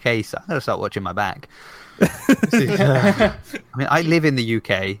in which case, I'm gonna start watching my back. I mean, I live in the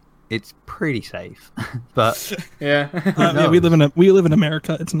UK. It's pretty safe, but yeah, we live in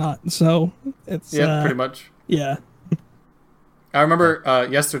America. It's not, so it's pretty much. Yeah, I remember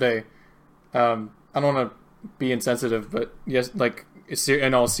yesterday. I don't want to be insensitive, but yes, like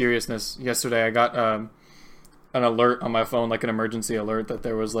in all seriousness, yesterday I got an alert on my phone, like an emergency alert, that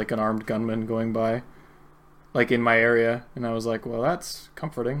there was like an armed gunman going by, like in my area, and I was like, well, that's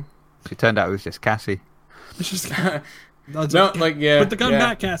comforting. It turned out it was just Cassie. It's just No, like yeah. Put the gun yeah.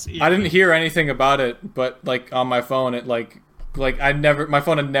 back, Cassie. Yeah. I didn't hear anything about it, but like on my phone, it like my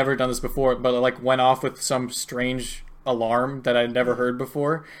phone had never done this before, but it like went off with some strange alarm that I'd never heard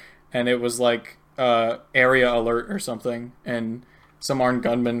before, and it was like area alert or something, and some armed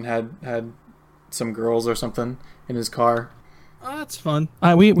gunman had some girls or something in his car. Oh, that's fun.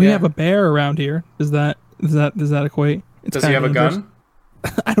 We have a bear around here. Does that equate? It's Does he have dangerous. a gun?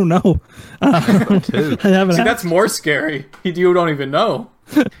 I don't know. I haven't. See, that's more scary. You don't even know.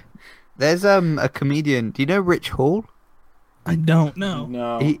 There's a comedian. Do you know Rich Hall? I don't know.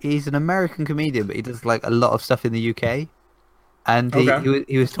 No. He's an American comedian, but he does like a lot of stuff in the UK. And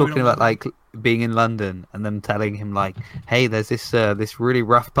he was talking about like being in London and them telling him like, hey, there's this really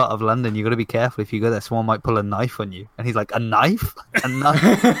rough part of London. You got to be careful if you go there. Someone might pull a knife on you. And he's like, a knife? A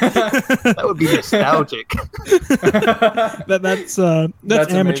knife? That would be nostalgic. That's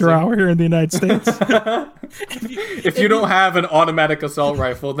That's amateur amazing. hour here in the United States. If you don't have an automatic assault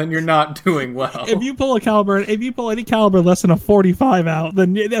rifle, then you're not doing well. If you pull any caliber less than a 45 out,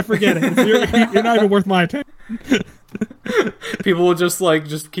 then forget it. You're not even worth my attention. People will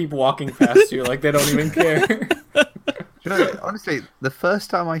just keep walking past you like they don't even care. You know, honestly, the first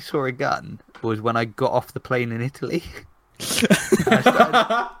time I saw a gun was when I got off the plane in Italy.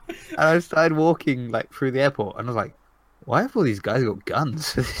 And I started walking like through the airport, and I was like, why have all these guys got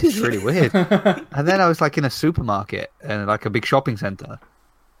guns? This is really weird. And then I was like in a supermarket and like a big shopping center,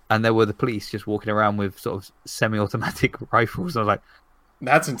 and there were the police just walking around with sort of semi-automatic rifles. I was like,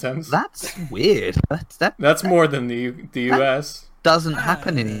 That's intense. that's weird. That's more than the U.S. Doesn't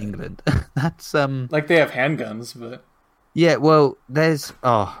happen in England. That's Like they have handguns, but yeah. Well,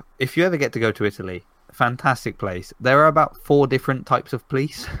 if you ever get to go to Italy, fantastic place. There are about 4 different types of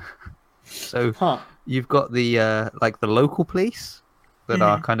police. So you've got the like the local police that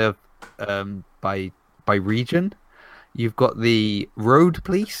are kind of by region. You've got the road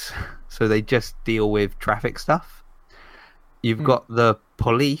police, so they just deal with traffic stuff. You've got the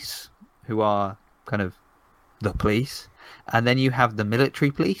police, who are kind of the police, and then you have the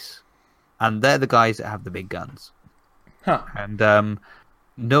military police, and they're the guys that have the big guns. And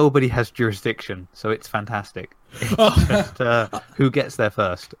nobody has jurisdiction, so it's fantastic. It's just who gets there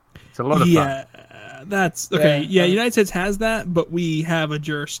first. It's a lot of fun. Yeah, that's okay. Yeah. Yeah, United States has that, but we have a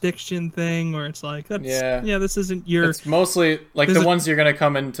jurisdiction thing where it's like, this isn't your it's mostly like There's the a- ones you're going to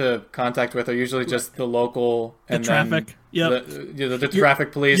come into contact with are usually just the local and traffic. then Yep. the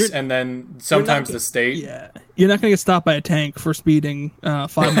traffic police, you're- and then sometimes the state. Yeah, you're not gonna get stopped by a tank for speeding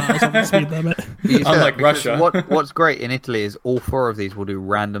 5 miles over the speed limit. You say Unlike that because Russia. What's great in Italy is all 4 of these will do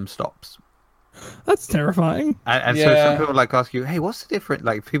random stops. That's terrifying. And so Yeah. some people like ask you, hey, what's the difference?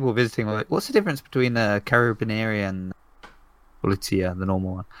 Like people visiting, like, what's the difference between Carabinieri and Polizia, the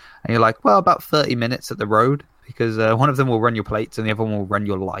normal one? And you're like, well, about 30 minutes at the road, because one of them will run your plates and the other one will run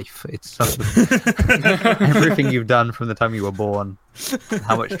your life. It's sort of everything you've done from the time you were born,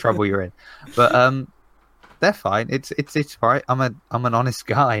 how much trouble you're in. But they're fine. It's all right. I'm an honest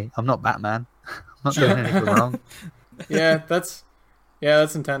guy. I'm not Batman. I'm not doing anything wrong. Yeah, that's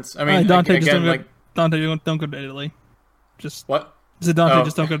intense. I mean, Alright, Dante, just again, don't like go, Dante, don't go to Italy. Just what? said Dante, Oh.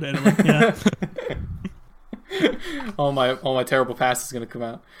 just don't go to Italy. Yeah. all my terrible past is going to come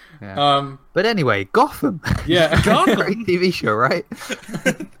out. Yeah. But anyway, Gotham. Yeah. Great TV show, right?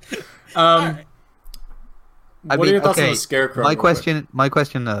 What are your thoughts on the Scarecrow? My real quick?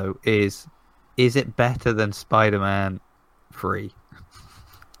 question though is it better than Spider-Man 3?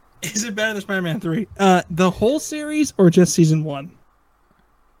 Is it better than Spider-Man 3? The whole series or just season 1?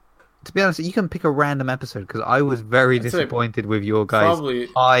 To be honest, you can pick a random episode because I was very I'd say disappointed with your guys' probably-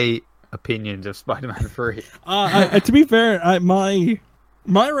 high opinions of Spider-Man 3. To be fair, my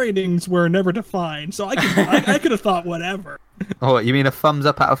ratings were never defined, so I could have thought whatever. Oh, you mean a thumbs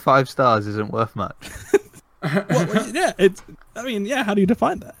up out of 5 stars isn't worth much? Well, yeah, it's. I mean, yeah. How do you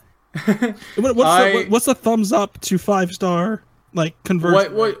define that? I- What's the thumbs up to 5-star like conversion?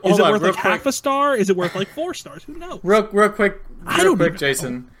 What- rate? hold Is it on, worth real like half quick. a star? Is it worth like 4 stars? Who knows? Real quick, I don't even know.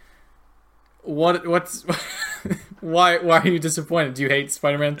 Jason. What's why are you disappointed? Do you hate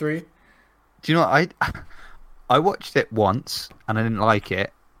Spider-Man 3? Do you know what? I watched it once and I didn't like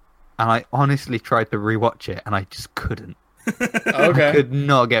it, and I honestly tried to rewatch it and I just couldn't. I Okay. could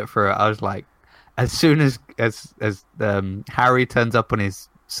not get through it. I was like, as soon as Harry turns up on his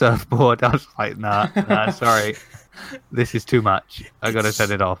surfboard, I was like, nah, sorry, this is too much. I gotta set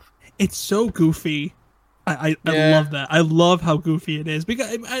it off. It's so goofy. I Yeah. love that. I love how goofy it is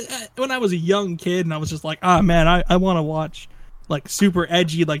because when I was a young kid and I was just like, man, I want to watch like super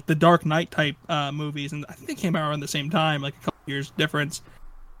edgy, like the Dark Knight type movies, and I think they came out around the same time, like a couple years difference.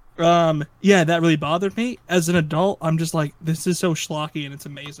 Yeah, that really bothered me. As an adult, I'm just like, this is so schlocky and it's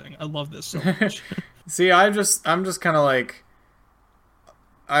amazing. I love this so much. See, I'm just kind of like,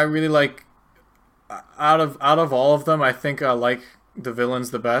 I really like, out of all of them, I think I like the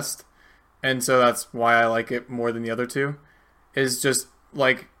villains the best, and so that's why I like it more than the other two. Is just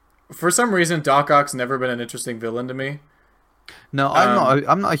like, for some reason, Doc Ock's never been an interesting villain to me. No,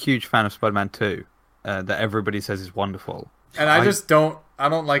 I'm not a huge fan of Spider-Man 2. That everybody says is wonderful. And I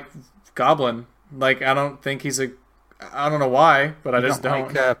don't like Goblin. Like, I don't think he's I don't know why, but I just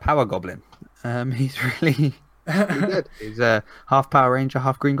don't. Like Power Goblin. He's really good. He's a half Power Ranger,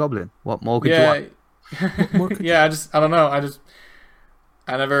 half Green Goblin. What more could you want? Yeah, I don't know.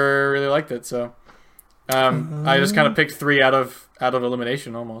 I never really liked it, so I just kind of picked 3 out of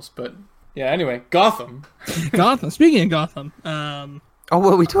elimination almost. But yeah, anyway, Gotham. Gotham. Speaking of Gotham, Oh,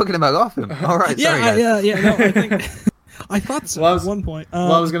 were we talking about Gotham? All right, sorry, guys. yeah. No, I think I thought so at one point.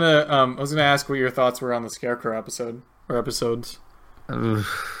 Well, I was gonna ask what your thoughts were on the Scarecrow episode or episodes.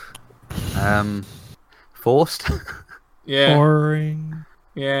 Forced. Yeah. Boring.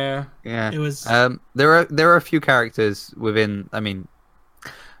 Yeah. It was. There are a few characters within. I mean,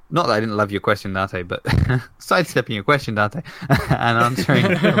 not that I didn't love your question, Dante, but sidestepping your question, Dante, and answering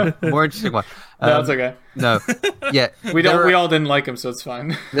a more interesting one. No, that's okay. No, yeah, we all didn't like him, so it's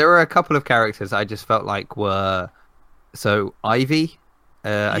fine. There were a couple of characters I just felt like were so Ivy.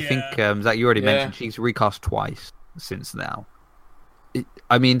 I think Zach, you already mentioned she's recast twice since now.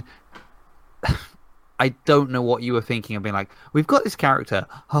 I mean, I don't know what you were thinking of being like, we've got this character.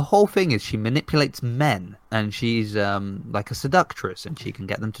 Her whole thing is she manipulates men, and she's like a seductress, and she can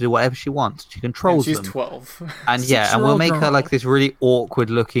get them to do whatever she wants. She controls them. She's 12. And yeah, and we'll make her like this really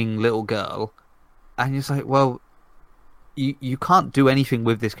awkward-looking little girl. And you're just like, well, you can't do anything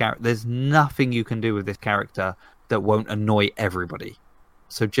with this character. There's nothing you can do with this character that won't annoy everybody.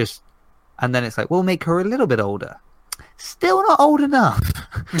 So just... And then it's like, we'll make her a little bit older. Still not old enough.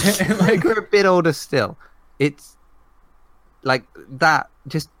 Like, we're a bit older still. It's like that.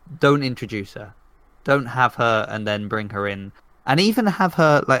 Just don't introduce her. Don't have her and then bring her in. And even have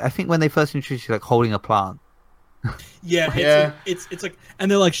her, like, I think when they first introduced her, like, holding a plant. Yeah, it's like, and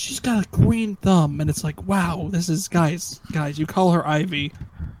they're like, she's got a green thumb, and it's like, wow, this is guys, you call her Ivy.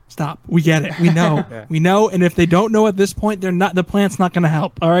 Stop. We get it. We know. Yeah. We know. And if they don't know at this point, the plant's not going to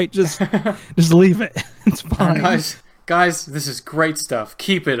help. All right, just leave it. It's fine. Guys, this is great stuff.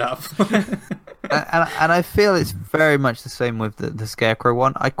 Keep it up. and I feel it's very much the same with the Scarecrow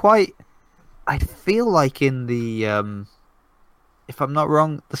one. I feel like in the if I'm not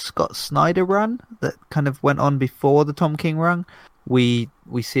wrong, the Scott Snyder run that kind of went on before the Tom King run, we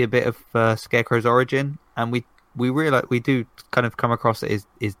see a bit of Scarecrow's origin, and we realize we do kind of come across that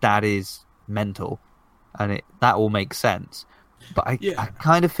his dad is mental, and that all makes sense. But I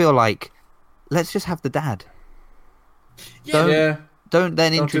kind of feel like, let's just have the dad. Don't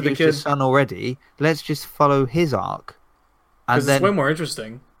then introduce the son already. Let's just follow his arc. Because it's way more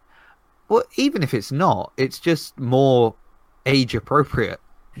interesting. Well, even if it's not, it's just more age appropriate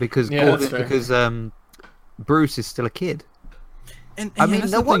because Bruce is still a kid. And I mean,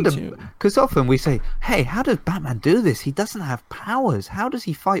 no wonder, because often we say, hey, how does Batman do this? He doesn't have powers. How does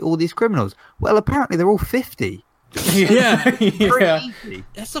he fight all these criminals? Well, apparently they're all 50. Yeah. Easy.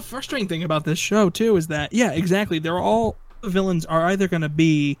 That's the frustrating thing about this show, too, is that, yeah, exactly. The villains are either going to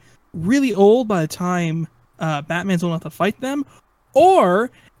be really old by the time Batman's old enough to fight them,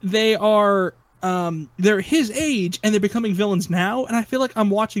 or they are they're his age and they're becoming villains now. And I feel like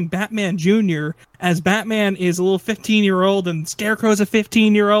I'm watching Batman Jr. as Batman is a little 15-year-old and Scarecrow's a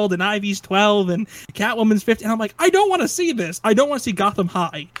 15-year-old and Ivy's 12 and Catwoman's 15. And I'm like, I don't want to see this. I don't want to see Gotham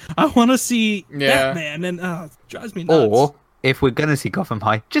High. I want to see Batman, and it drives me nuts. Or if we're gonna see Gotham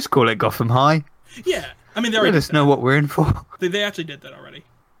High, just call it Gotham High. Yeah, I mean, they let us know what we're in for. They actually did that already.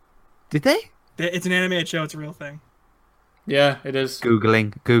 Did they? It's an animated show. It's a real thing. Yeah, it is.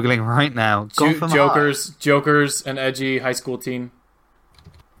 Googling right now. Jokers, an edgy high school teen.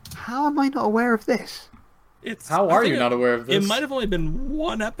 How am I not aware of this? How are you not aware of this? It might have only been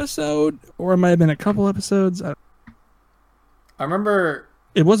one episode, or it might have been a couple episodes. I remember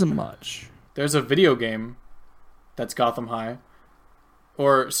it wasn't much. There's a video game that's Gotham High,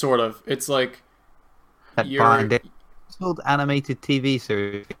 or sort of. It's like it's called animated TV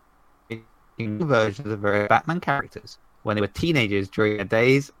series versions of various Batman characters when they were teenagers during their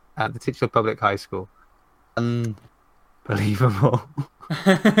days at the titular public high school. Unbelievable.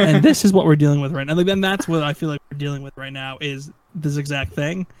 And this is what we're dealing with right now. And that's what I feel like we're dealing with right now is this exact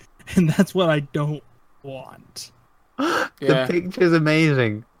thing. And that's what I don't want. The picture's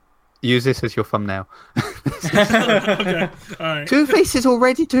amazing. Use this as your thumbnail. Okay, all right. Two-Face is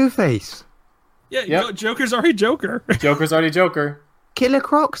already Two-Face. Yeah, Yep. Joker's already Joker. Joker's already Joker. Killer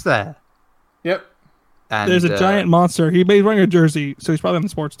Croc's there. Yep. And, There's a giant monster. He's wearing a jersey, so he's probably on the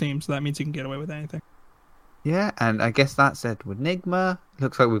sports team, so that means he can get away with anything. Yeah, and I guess that's Edward Nygma.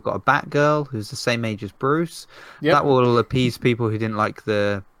 Looks like we've got a Batgirl who's the same age as Bruce. Yep. That will appease people who didn't like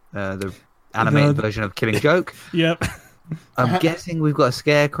the animated version of Killing Joke. Yep. I'm guessing we've got a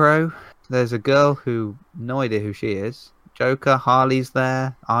Scarecrow. There's a girl who, no idea who she is. Joker, Harley's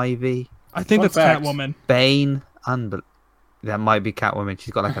there, Ivy, I think Fun that's fact. Catwoman. Bane, that might be Catwoman.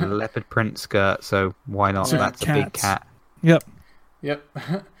 She's got like a leopard print skirt, so why not? So That's a big cats. cat. Yep. Yep.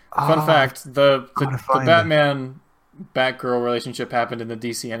 Fun Oh, fact: the gotta the find Batman Batgirl relationship happened in the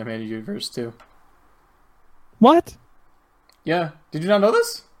DC animated universe too. What? Yeah. Did you not know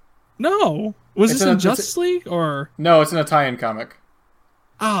this? No. Was It's this in in a- Justice League or? No, it's in a tie-in comic.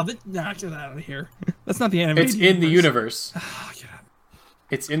 Oh, nah, get that out of here. That's not the animated. It's in the universe. Oh, get out.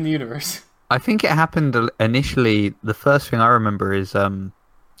 It's in the universe. I think it happened initially. The first thing I remember is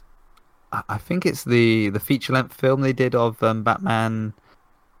I think it's the feature length film they did of Batman.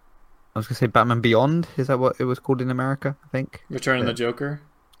 I was gonna say Batman Beyond. Is that what it was called in America? I think. Return of Yeah. the Joker.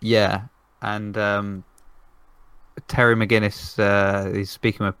 Yeah, and Terry McGinnis is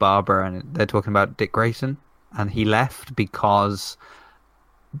speaking with Barbara, and they're talking about Dick Grayson, and he left because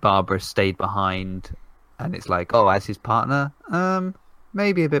Barbara stayed behind, and it's like, oh, as his partner,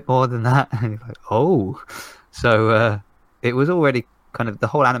 maybe a bit more than that. And he's like, oh, so it was already kind of the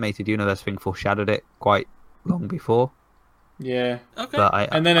whole animated universe thing foreshadowed it quite long before. Yeah. Okay.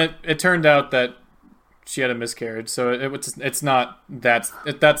 But And then it turned out that she had a miscarriage, so it's not that's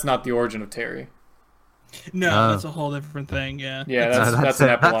not the origin of Terry. no, Oh. that's a whole different thing. Yeah. Yeah, that's an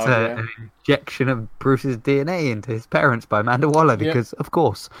epilogue. Yeah. an injection of Bruce's DNA into his parents by Amanda Waller because, of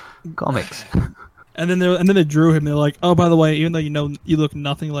course, comics. And then they drew him. They're like, oh, by the way, even though you look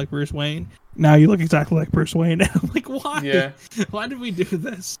nothing like Bruce Wayne, now you look exactly like Bruce Wayne. I'm like, why? Yeah. Why did we do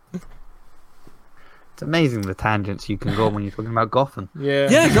this? It's amazing the tangents you can go on when you're talking about Gotham. Yeah.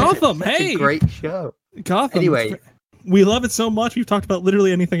 Yeah, Gotham. Such Hey, a great show. Gotham. Anyway. We love it so much. We've talked about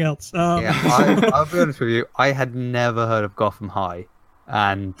literally anything else. I'll be honest with you. I had never heard of Gotham High,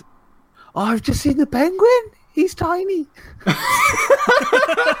 and I've just seen the Penguin. He's tiny.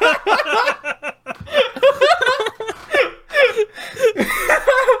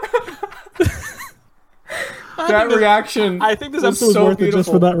 That reaction. I think this was episode was so worth it just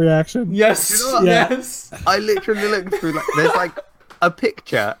beautiful. for that reaction. Yes. You know what? Yeah. Yes. I literally looked through. There's like a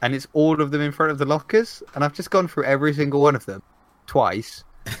picture, and it's all of them in front of the lockers, and I've just gone through every single one of them twice,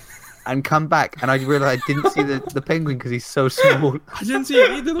 and come back, and I realized I didn't see the penguin because he's so small. I didn't see it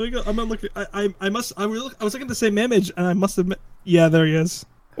either. Let me go. I'm not looking. I was looking at the same image, and I must admit, yeah, there he is.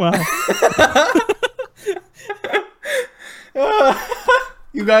 Wow.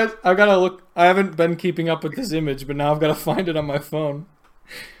 You guys, I've got to look. I haven't been keeping up with this image, but now I've got to find it on my phone,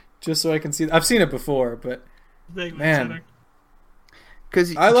 just so I can see. I've seen it before, but Man.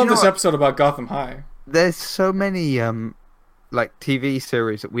 Because I love this episode about Gotham High. There's so many like TV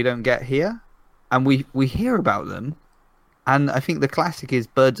series that we don't get here, and we hear about them, and I think the classic is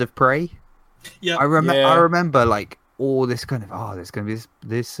Birds of Prey. Yeah. I Yeah. remember like all this kind of there's going to be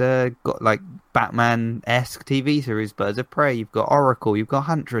this got like Batman-esque TV series, Birds of Prey. You've got Oracle, you've got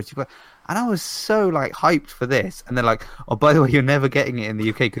Huntress, and I was so like hyped for this, and they're like, oh, by the way, you're never getting it in the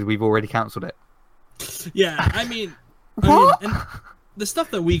UK because we've already cancelled it. Yeah. I mean, What? and the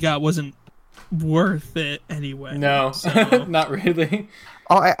stuff that we got wasn't worth it anyway. No, So, not really.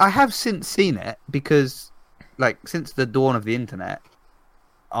 Oh, I have since seen it because, like, since the dawn of the internet,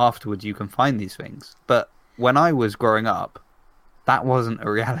 afterwards you can find these things. But when I was growing up, that wasn't a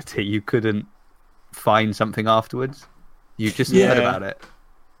reality. You couldn't find something afterwards. You just heard Yeah. about it.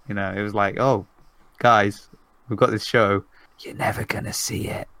 You know, it was like, oh, guys, we've got this show. You're never going to see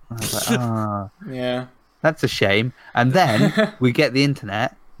it. I was like, Yeah. that's a shame. And then we get the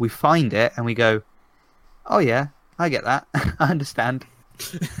internet, we find it, and we go, oh, yeah, I get that. I understand.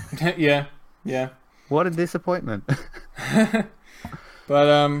 Yeah. Yeah. What a disappointment. But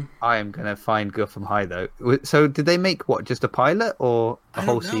I am going to find Gotham High, though. So did they make, what, just a pilot or a I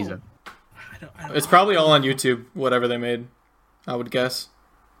whole don't know. season? I don't it's probably all on YouTube, whatever they made, I would guess.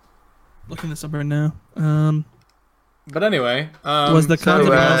 looking this up right now. But anyway, Was the So, content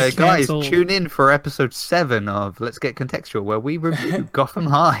was guys, cancelled. tune in for episode 7 of Let's Get Contextual, where we review Gotham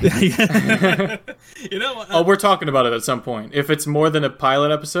High. You know what? oh, we're talking about it at some point. If it's more than a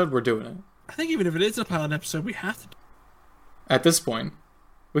pilot episode, we're doing it. I think even if it is a pilot episode, we have to. At this point.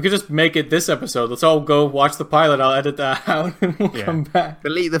 We could just make it this episode. Let's all go watch the pilot. I'll edit that out and we'll come back.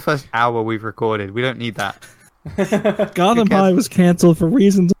 Delete the first hour we've recorded. We don't need that. Gotham High was canceled for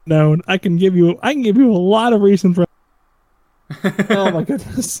reasons unknown. I can give you a lot of reasons for. Oh my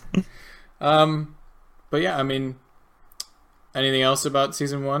goodness. But yeah, I mean, anything else about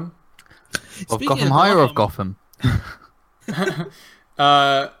season 1? Of Gotham High or of Gotham?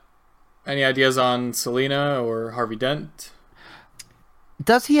 Any ideas on Selina or Harvey Dent?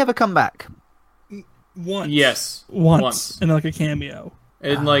 Does he ever come back? Once. Yes. Once. In like a cameo.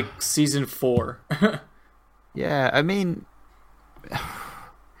 In like season 4. Yeah, I mean,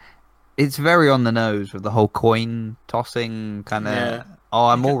 it's very on the nose with the whole coin tossing kind of. Yeah. Oh,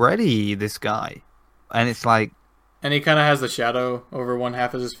 I'm already this guy, and it's like, And he kind of has the shadow over one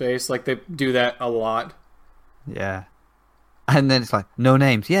half of his face. Like, they do that a lot. yeah. And then it's like, no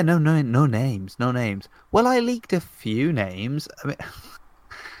names. Yeah, no names, no names. Well, I leaked a few names. I mean,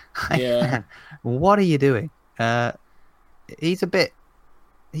 Yeah. what are you doing? He's a bit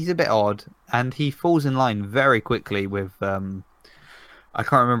odd, and he falls in line very quickly with I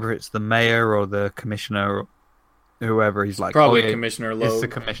can't remember if it's the mayor or the commissioner or whoever. He's like, Probably oh, yeah, Commissioner Loeb. It's the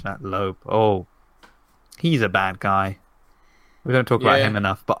Commissioner Loeb. Oh, he's a bad guy. We don't talk about Yeah. him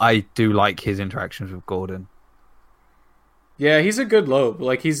enough, but I do like his interactions with Gordon. Yeah, he's a good Loeb.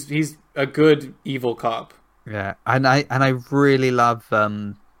 Like, he's a good evil cop. Yeah, and I really love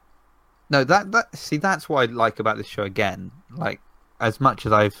no, that's what I like about this show again. Like, as much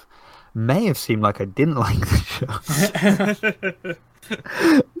as may have seemed like I didn't like the show.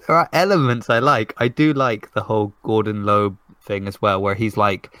 There are elements I like. I do like the whole Gordon Loeb thing as well, where he's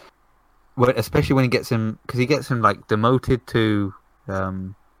like, especially when he gets him like demoted to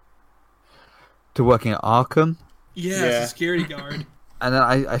working at Arkham. Yeah, Yeah. it's a security guard. And then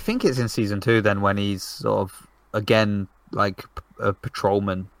I think it's in season 2 then when he's sort of again like a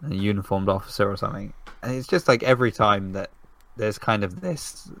patrolman, a uniformed officer or something. And it's just like every time that there's kind of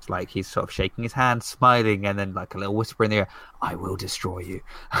this, it's like he's sort of shaking his hand, smiling, and then like a little whisper in the air, "I will destroy you.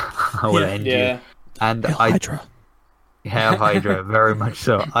 I will end Yeah. you." And Hail Hydra. Hail Hydra, very much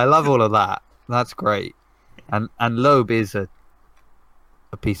so. I love all of that. That's great. And Loeb is a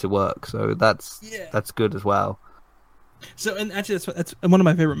piece of work, so that's good as well. So, and actually, that's one of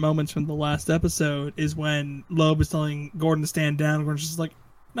my favorite moments from the last episode is when Loeb is telling Gordon to stand down. Gordon's just like,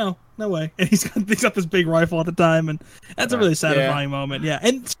 no way. And he's got this big rifle at the time, and that's a really satisfying moment. Yeah,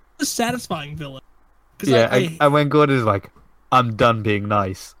 and it's a satisfying villain. Yeah, and when Gordon's like, "I'm done being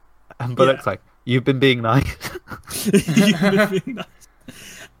nice," and Bullock's like, "You've been being nice." You've been being nice.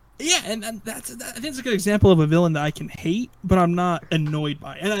 Yeah, and I think it's a good example of a villain that I can hate, but I'm not annoyed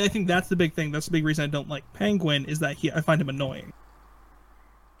by. And I think that's the big thing. That's the big reason I don't like Penguin is that I find him annoying.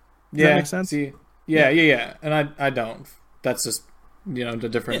 Does that make sense? See, yeah. And I don't. That's just, the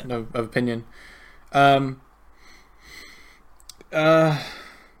different of opinion.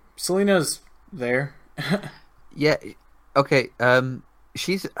 Selena's there. Yeah. Okay.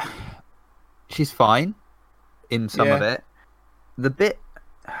 She's fine in some of it. The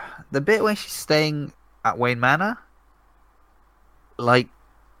bit when she's staying at Wayne Manor, like,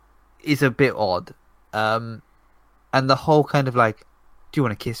 is a bit odd. And the whole kind of like, "Do you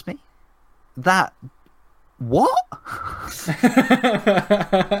want to kiss me?" That what?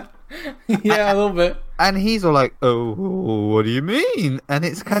 Yeah, a little bit. And he's all like, "Oh, what do you mean?" And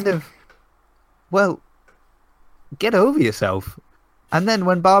it's kind of, well, get over yourself. And then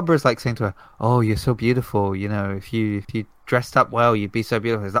when Barbara's like saying to her, "Oh, you're so beautiful. If you dressed up well, you'd be so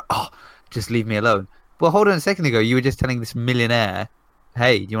beautiful." It's like, "Oh, just leave me alone." Well, hold on a second ago, you were just telling this millionaire,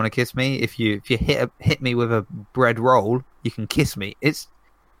 "Hey, do you want to kiss me? If you hit me with a bread roll, you can kiss me." It's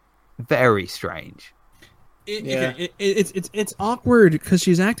very strange. It's awkward because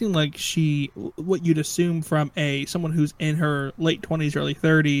she's acting like what you'd assume from someone who's in her late 20s, early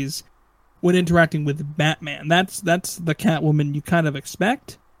 30s when interacting with Batman. That's the Catwoman you kind of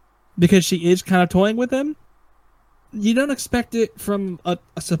expect because she is kind of toying with him. You don't expect it from a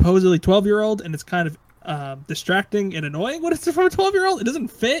supposedly 12-year-old, and it's kind of distracting and annoying when it's from a 12-year-old. It doesn't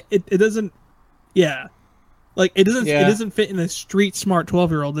fit. It doesn't. Yeah. Like, it doesn't fit in a street smart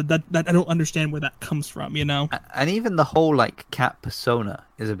 12-year-old. That I don't understand where that comes from, And even the whole like cat persona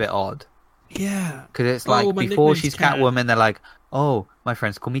is a bit odd. Yeah. Because it's like my before nickname's she's Cat. Catwoman, they're like, "Oh, my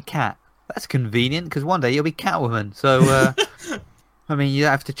friends call me Cat." That's convenient because one day you'll be Catwoman. So, I mean, you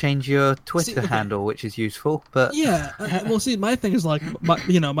have to change your Twitter handle, which is useful. But Yeah. Well, see, my thing is like,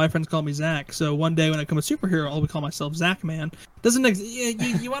 my friends call me Zach. So one day when I become a superhero, I'll call myself Zach Man.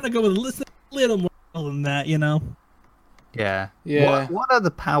 You want to go with a little more than that, Yeah. Yeah. What are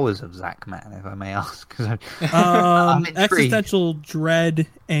the powers of Zach Man, if I may ask? 'Cause I'm intrigued. Existential dread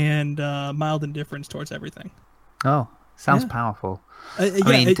and mild indifference towards everything. Oh, sounds Yeah. powerful. Yeah,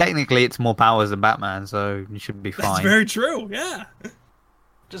 I mean, technically, it's more powers than Batman, so you should be that's fine. very true. Yeah,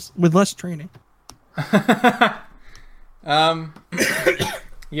 just with less training.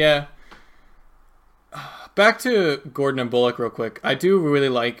 Yeah. Back to Gordon and Bullock real quick. I do really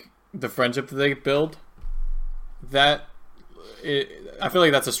like the friendship that they build. I feel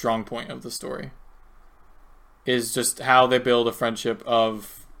like that's a strong point of the story. Is just how they build a friendship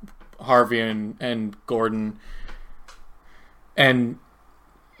of Harvey and Gordon. And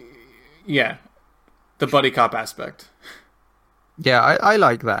yeah, the buddy cop aspect. Yeah, I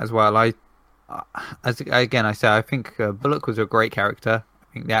like that as well. I say I think Bullock was a great character.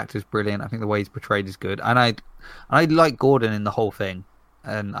 I think the actor's brilliant. I think the way he's portrayed is good, and I like Gordon in the whole thing.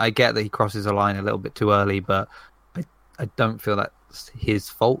 And I get that he crosses a line a little bit too early, but I don't feel that's his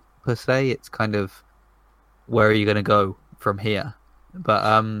fault per se. It's kind of where are you going to go from here? But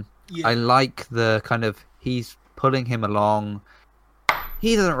Yeah. I like the kind of he's pulling him along.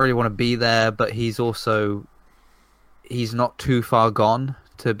 He doesn't really want to be there, but he's not too far gone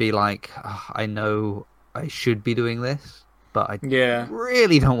to be like, "Oh, I know I should be doing this, but I Yeah.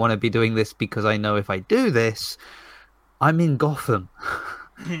 really don't want to be doing this because I know if I do this, I'm in Gotham.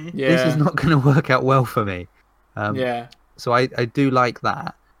 Yeah. This is not going to work out well for me." Yeah. So I do like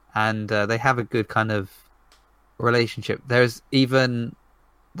that, and they have a good kind of relationship. There's even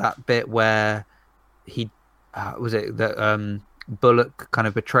that bit where he was it that Bullock kind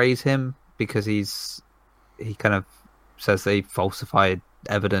of betrays him because he kind of says they falsified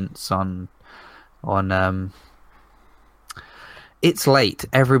evidence on it's late.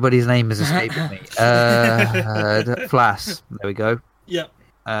 Everybody's name is escaping me. Flash. There we go. Yep.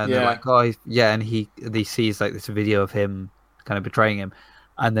 And they're like, oh, yeah, and he sees like this video of him kind of betraying him,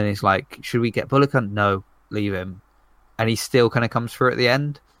 and then he's like, should we get Bullock on? No, leave him. And he still kind of comes through at the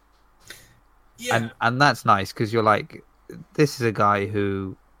end. Yeah. And that's nice because you're like, this is a guy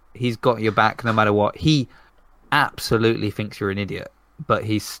who he's got your back no matter what. He absolutely thinks you're an idiot, but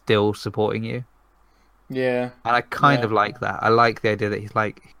he's still supporting you. Yeah. And I kind of like that. I like the idea that he's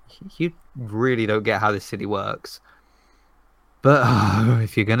like, you really don't get how this city works. But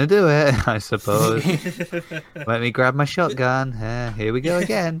if you're going to do it, I suppose, let me grab my shotgun. Here we go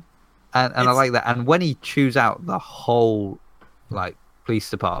again. And I like that. And when he chews out the whole like police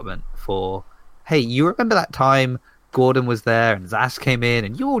department for, hey, you remember that time Gordon was there and Zaz came in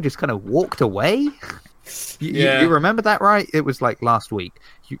and you all just kind of walked away? You remember that, right? It was like last week.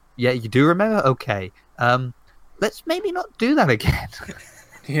 You do remember? Okay. Let's maybe not do that again.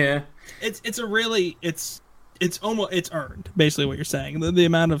 Yeah. It's earned, basically what you're saying. The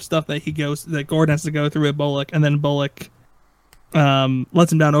amount of stuff that Gordon has to go through with Bullock, and then Bullock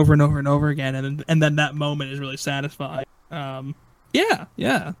lets him down over and over and over again, and then that moment is really satisfying. I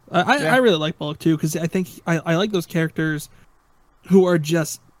really like Bullock too, because I think I like those characters who are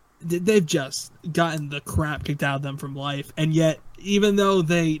they've just gotten the crap kicked out of them from life, and yet even though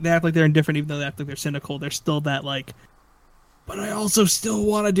they act like they're indifferent, even though they act like they're cynical, they're still that like, but I also still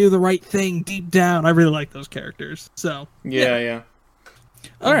want to do the right thing deep down. I really like those characters. So Yeah.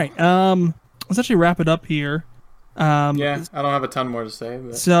 All right. Let's actually wrap it up here. I don't have a ton more to say.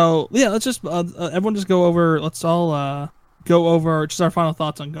 But... So yeah, let's just everyone just go over. Let's all go over just our final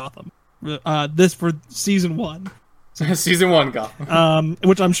thoughts on Gotham. This for season 1. Season 1 Gotham.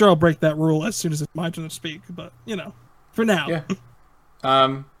 Which I'm sure I'll break that rule as soon as it's my turn to speak. But for now. Yeah.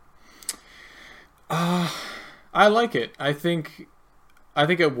 I like it. I think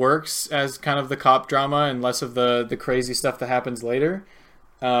it works as kind of the cop drama and less of the crazy stuff that happens later.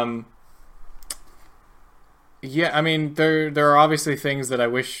 Yeah, I mean there are obviously things that I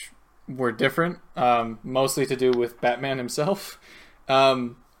wish were different, mostly to do with Batman himself.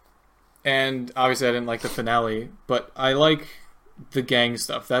 And obviously I didn't like the finale, but I like the gang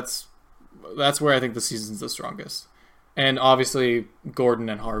stuff. That's where I think the season's the strongest. And obviously Gordon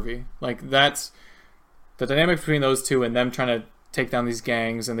and Harvey. Like that's the dynamic between those two and them trying to take down these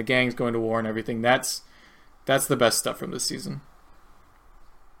gangs and the gangs going to war and everything. That's the best stuff from this season.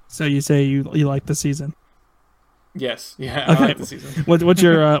 So you say you like the season? Yes. Yeah, okay. I like the season. What's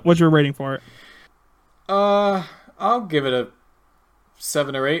your rating for it? I'll give it a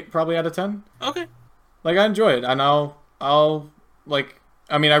 7 or 8 probably out of 10. Okay. Like I enjoy it, and I'll like.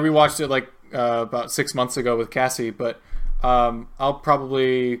 I mean, I rewatched it like about 6 months ago with Cassie, but I'll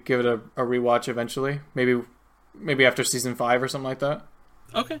probably give it a rewatch eventually. Maybe after season 5 or something like that.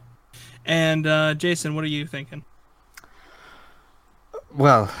 Okay. And Jason, what are you thinking?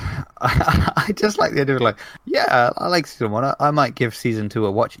 Well, I just like the idea of like, yeah, I like season 1. I might give season 2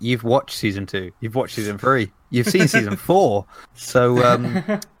 a watch. You've watched season 2. You've watched season 3. You've seen season 4.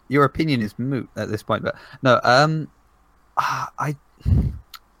 So your opinion is moot at this point. But no,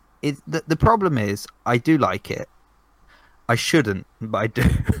 the problem is I do like it. I shouldn't, but I do.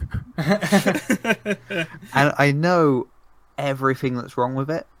 And I know everything that's wrong with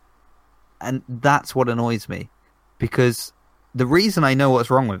it. And that's what annoys me. Because the reason I know what's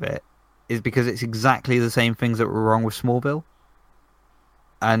wrong with it is because it's exactly the same things that were wrong with Smallville.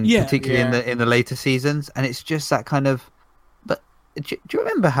 And particularly in the later seasons. And it's just that kind of... But do you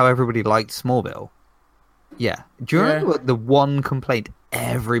remember how everybody liked Smallville? Yeah. Do you remember the one complaint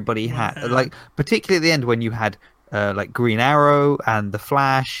everybody had? Like, particularly at the end when you had like Green Arrow and The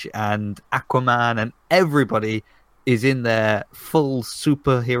Flash and Aquaman and everybody is in their full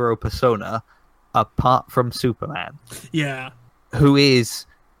superhero persona apart from Superman. Yeah. Who is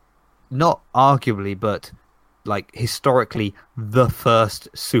not arguably, but like historically the first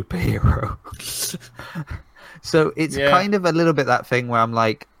superhero. So it's kind of a little bit that thing where I'm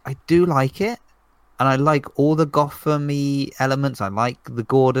like, I do like it. And I like all the Gotham-y elements. I like the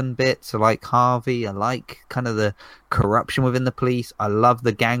Gordon bits. I like Harvey. I like kind of the corruption within the police. I love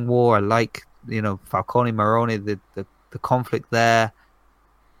the gang war. I like, Falcone, Maroni, the conflict there.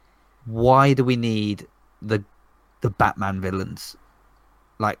 Why do we need the Batman villains?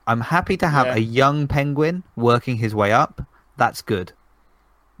 Like, I'm happy to have a young Penguin working his way up. That's good.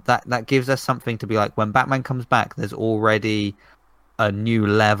 That gives us something to be like, when Batman comes back, there's already a new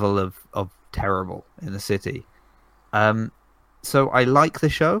level of terrible in the city. So I like the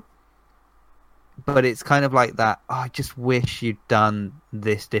show, but it's kind of like that, I just wish you'd done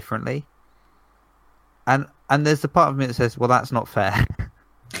this differently. And there's the part of me that says, well, that's not fair.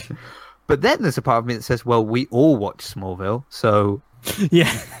 But then there's a part of me that says, well, we all watch Smallville, so...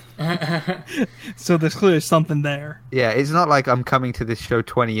 Yeah. So there's clearly something there. Yeah, it's not like I'm coming to this show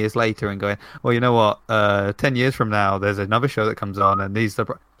 20 years later and going, well, you know what, 10 years from now, there's another show that comes on, and these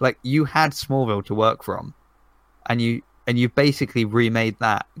are... Like, you had Smallville to work from, and you basically remade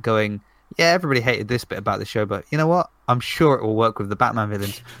that, going, yeah, everybody hated this bit about the show, but you know what? I'm sure it will work with the Batman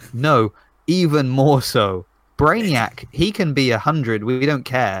villains. No, even more so. Brainiac, he can be 100, we don't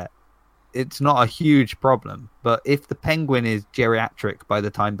care. It's not a huge problem. But if the Penguin is geriatric by the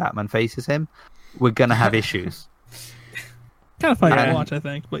time Batman faces him, we're going to have issues. Kind of funny to watch, I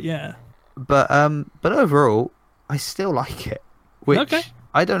think, but yeah. But overall, I still like it. Which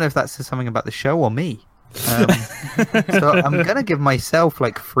I don't know if that says something about the show or me. So I'm going to give myself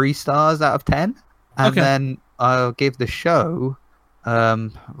like 3 stars out of 10. And then I'll give the show...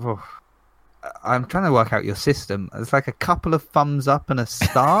 I'm trying to work out your system. It's like a couple of thumbs up and a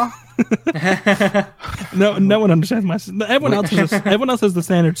star. No one understands my system. Everyone else has the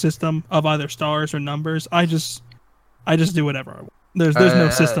standard system of either stars or numbers. I just do whatever I want. There's no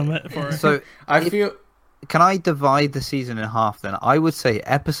system for it. So I feel. Can I divide the season in half then? I would say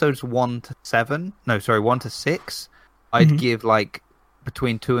episodes 1 to 6. I'd give like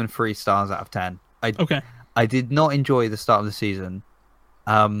between 2 and 3 stars out of 10. I did not enjoy the start of the season.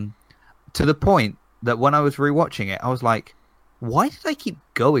 To the point that when I was rewatching it, I was like, why did I keep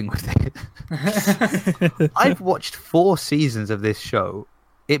going with it? I've watched 4 seasons of this show.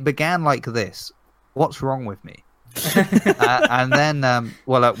 It began like this. What's wrong with me? And then,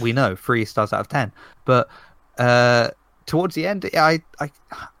 we know 3 stars out of 10. But towards the end, I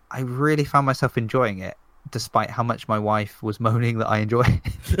really found myself enjoying it, despite how much my wife was moaning that I enjoy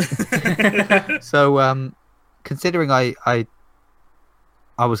it. So, considering I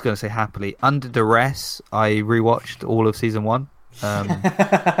was going to say happily, under duress, I rewatched all of season 1.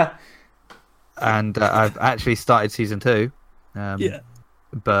 And I've actually started season 2.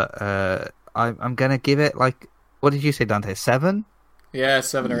 But I'm going to give it, like, what did you say, Dante? 7? Yeah,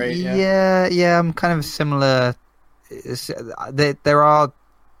 7 or 8. Yeah, I'm kind of similar. There are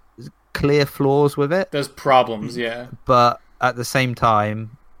clear flaws with it. There's problems, yeah. But at the same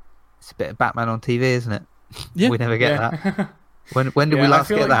time, it's a bit of Batman on TV, isn't it? Yeah. We never get that. When did we last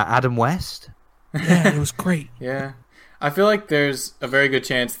get that? Adam West? Yeah, it was great. Yeah. I feel like there's a very good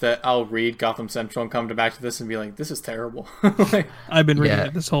chance that I'll read Gotham Central and come back to this and be like, this is terrible. I've been reading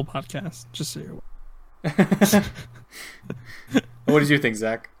it this whole podcast, just so you're aware. What did you think,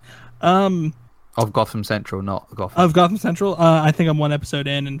 Zach? Of Gotham Central, not Gotham. Of Gotham Central? I think I'm 1 episode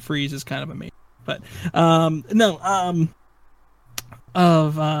in, and Freeze is kind of amazing. But,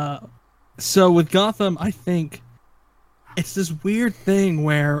 so with Gotham, I think... It's this weird thing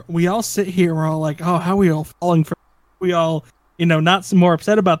where we all sit here, we're all like, oh, how are we all falling for... We all, not some more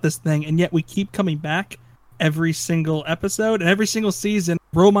upset about this thing, and yet we keep coming back, every single episode and every single season.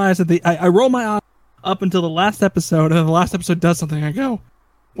 Roll my eyes at I roll my eyes up until the last episode, and then the last episode does something. I go,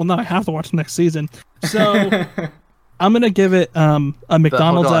 well, now I have to watch the next season. So I'm gonna give it a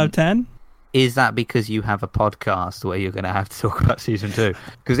McDonald's hold on. out of 10. Is that because you have a podcast where you're going to have to talk about season 2?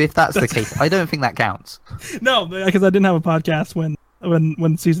 Because if that's the case, I don't think that counts. No, because I didn't have a podcast when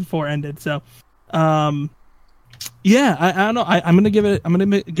season 4 ended. So, yeah, I don't know. I'm gonna give it a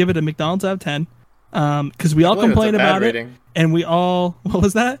McDonald's out of 10. Because we all I feel like complain that's a bad about it, rating. and we all what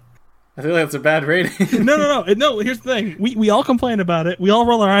was that? I feel like that's a bad rating. No. Here's the thing: we all complain about it. We all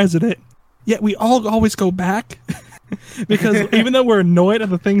roll our eyes at it. Yet we all always go back because even though we're annoyed at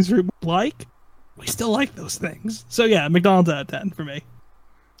the things we like, we still like those things. So yeah, McDonald's out of 10 for me.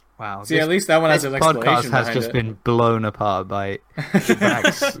 Wow. See, at least that one has This an podcast explanation has behind just it. been blown apart by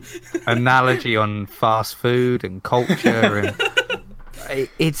Zach's analogy on fast food and culture, and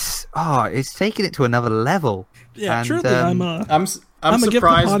it's taken it to another level. Yeah, And, truly, um, I'm I'm a gift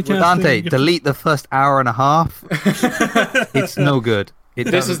surprised. podcast. With, Dante, delete the first hour and a half. It's no good.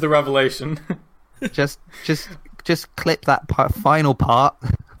 this is the revelation. just clip that final part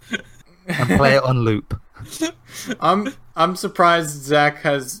and play it on loop. I'm surprised Zach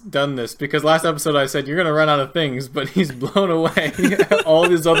has done this because last episode I said you're gonna run out of things, but he's blown away all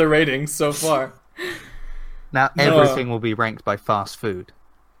his other ratings so far. Now everything will be ranked by fast food.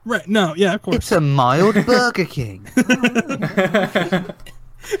 Right? No, yeah, of course. It's a mild Burger King.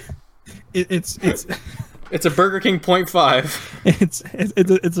 It's It's a Burger King 0.5. it's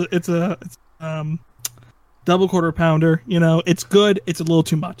a double quarter pounder. You know, it's good. It's a little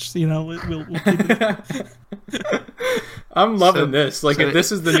too much. You know, we'll keep it. I'm loving this. Like, so if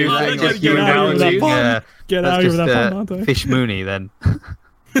this is the new Get thing. out Like, of you here with that analogies. bun. Yeah, Get that's out here with just that pun, Dante. Fish Mooney then.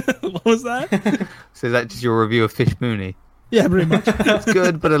 What was that? So is that just your review of Fish Mooney? Yeah, pretty much. It's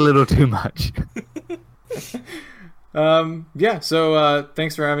good, but a little too much. Yeah. So,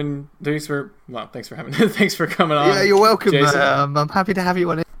 thanks for coming on. Yeah, you're welcome. Jason. I'm happy to have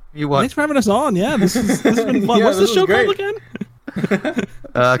you on it. You want? Thanks for having us on. Yeah, this has been fun. Yeah, What's this the show was great. called again?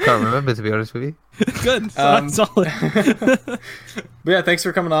 I can't remember, to be honest with you. Good. Solid. But yeah, thanks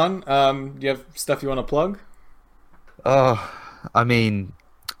for coming on. Do you have stuff you want to plug? Oh, I mean,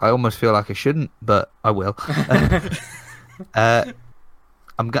 I almost feel like I shouldn't, but I will. I'm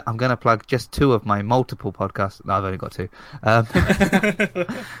gonna plug just 2 of my multiple podcasts. No, I've only got 2.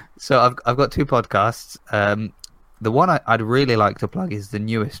 So I've got 2 podcasts. The one I'd really like to plug is the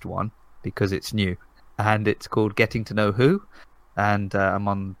newest one because it's new, and it's called Getting to Know Who, and I'm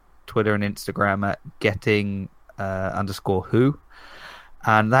on Twitter and Instagram at getting_who,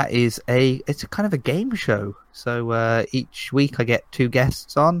 and that is it's a kind of a game show. So each week I get 2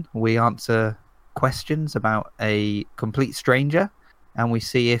 guests on. We answer questions about a complete stranger, and we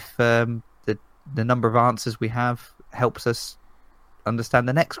see if the number of answers we have helps us understand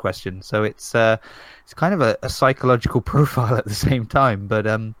the next question. So it's kind of a psychological profile at the same time, but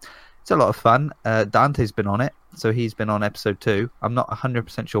it's a lot of fun. Dante's been on it, so he's been on episode 2. I'm not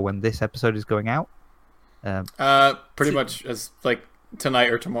 100% sure when this episode is going out. Pretty much as like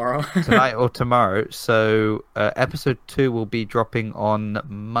tonight or tomorrow. Tonight or tomorrow. So episode 2 will be dropping on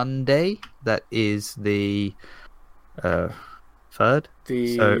Monday. That is the 3rd.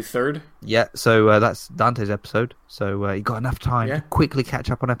 The third. Yeah, so that's Dante's episode. So you got enough time to quickly catch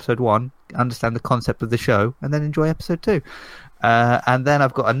up on episode 1, understand the concept of the show, and then enjoy episode 2. And then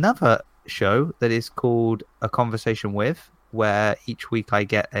I've got another show that is called A Conversation With, where each week I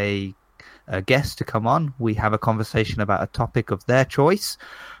get a guest to come on. We have a conversation about a topic of their choice.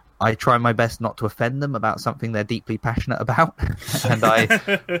 I try my best not to offend them about something they're deeply passionate about and I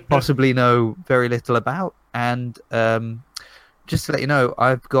possibly know very little about. And just to let you know,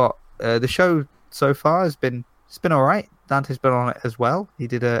 I've got the show so far it's been all right. Dante's been on it as well. He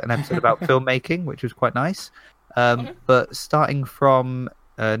did an episode about filmmaking, which was quite nice. But starting from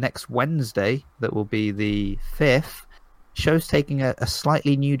next Wednesday, that will be the 5th, show's taking a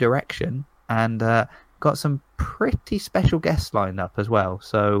slightly new direction and got some pretty special guests lined up as well.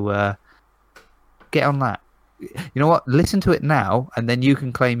 So get on that. You know what? Listen to it now, and then you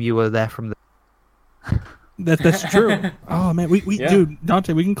can claim you were there from the... That's true. Oh man, we dude,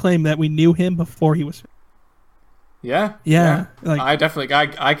 Dante, we can claim that we knew him before he was. Yeah. Like, I definitely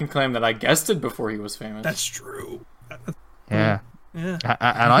I can claim that I guested before he was famous. that's true. Yeah. Yeah,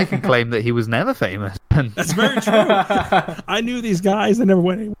 And I can claim that he was never famous. that's very true. I knew these guys. They never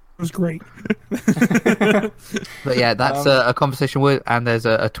went anywhere. It was great. But yeah, that's a conversation with, and there's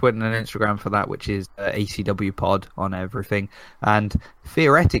a Twitter and Instagram for that, which is ACW Pod on everything. And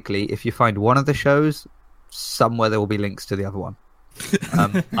theoretically, if you find one of the shows, somewhere there will be links to the other one.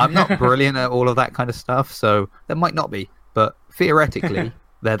 I'm not brilliant at all of that kind of stuff, so there might not be, but theoretically,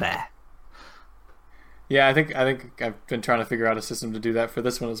 they're there. Yeah, I think I've been trying to figure out a system to do that for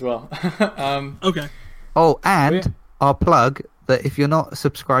this one as well. Okay. Oh, and Yeah. our plug that if you're not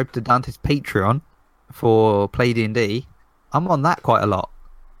subscribed to Dante's Patreon for Play D&D, I'm on that quite a lot.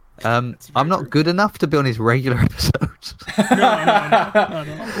 I'm not good enough to be on his regular episodes. No.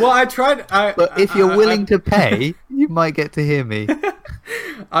 Well, I tried. But if you're willing to pay, you might get to hear me.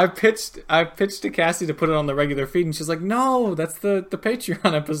 I pitched to Cassie to put it on the regular feed, and she's like, "No, that's the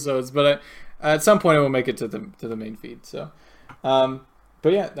Patreon episodes." But at some point, it will make it to the main feed. So,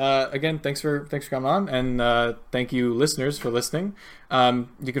 but yeah, again, thanks for coming on, and thank you, listeners, for listening.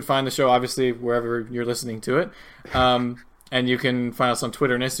 You can find the show obviously wherever you're listening to it, and you can find us on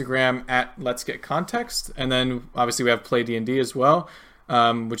Twitter and Instagram at Let's Get Context, and then obviously we have Play D&D as well,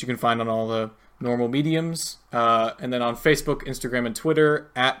 which you can find on all the normal mediums, and then on Facebook, Instagram, and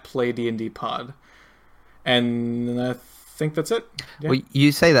Twitter at Play D&D Pod. And I think that's it. Yeah. Well,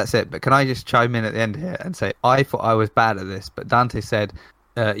 you say that's it, but can I just chime in at the end here and say I thought I was bad at this, but Dante said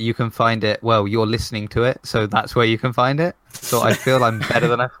you can find it. Well, you're listening to it, so that's where you can find it. So I feel I'm better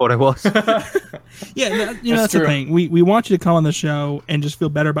than I thought I was. Yeah, that's the thing. We want you to come on the show and just feel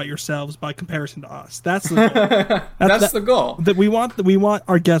better about yourselves by comparison to us. That's the goal. That's the goal. That we want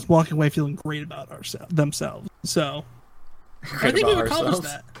our guests walking away feeling great about themselves. So I think we've accomplished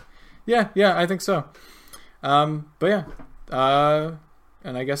that. Yeah, I think so. But yeah,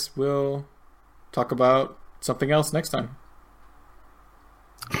 and I guess we'll talk about something else next time.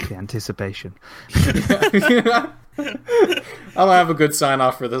 The anticipation. I don't have a good sign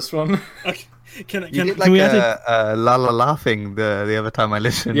off for this one. Okay. Can You did we actually... la la laughing the other time I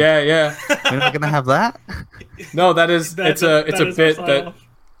listened. Yeah. We're not gonna have that. No, it's a bit that off.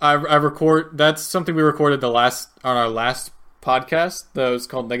 I record. That's something we recorded on our last podcast that was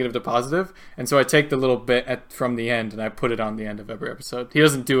called Negative to Positive, and so I take the little bit from the end and I put it on the end of every episode. He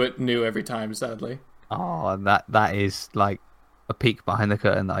doesn't do it new every time, sadly. Oh, that is like a peek behind the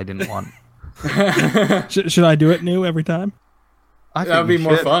curtain that I didn't want. Should I do it new every time? I That would be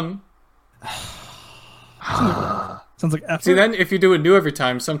more fun. Sounds like effort. See, then if you do it new every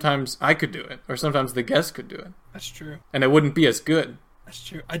time, sometimes I could do it, or sometimes the guest could do it, That's true. and it wouldn't be as good. That's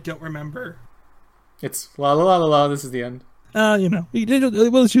true. I don't remember. It's la la la la la. This is the end. We'll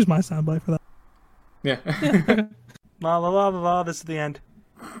just use my soundbite for that. Yeah. La la la la la. This is the end.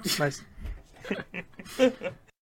 Nice.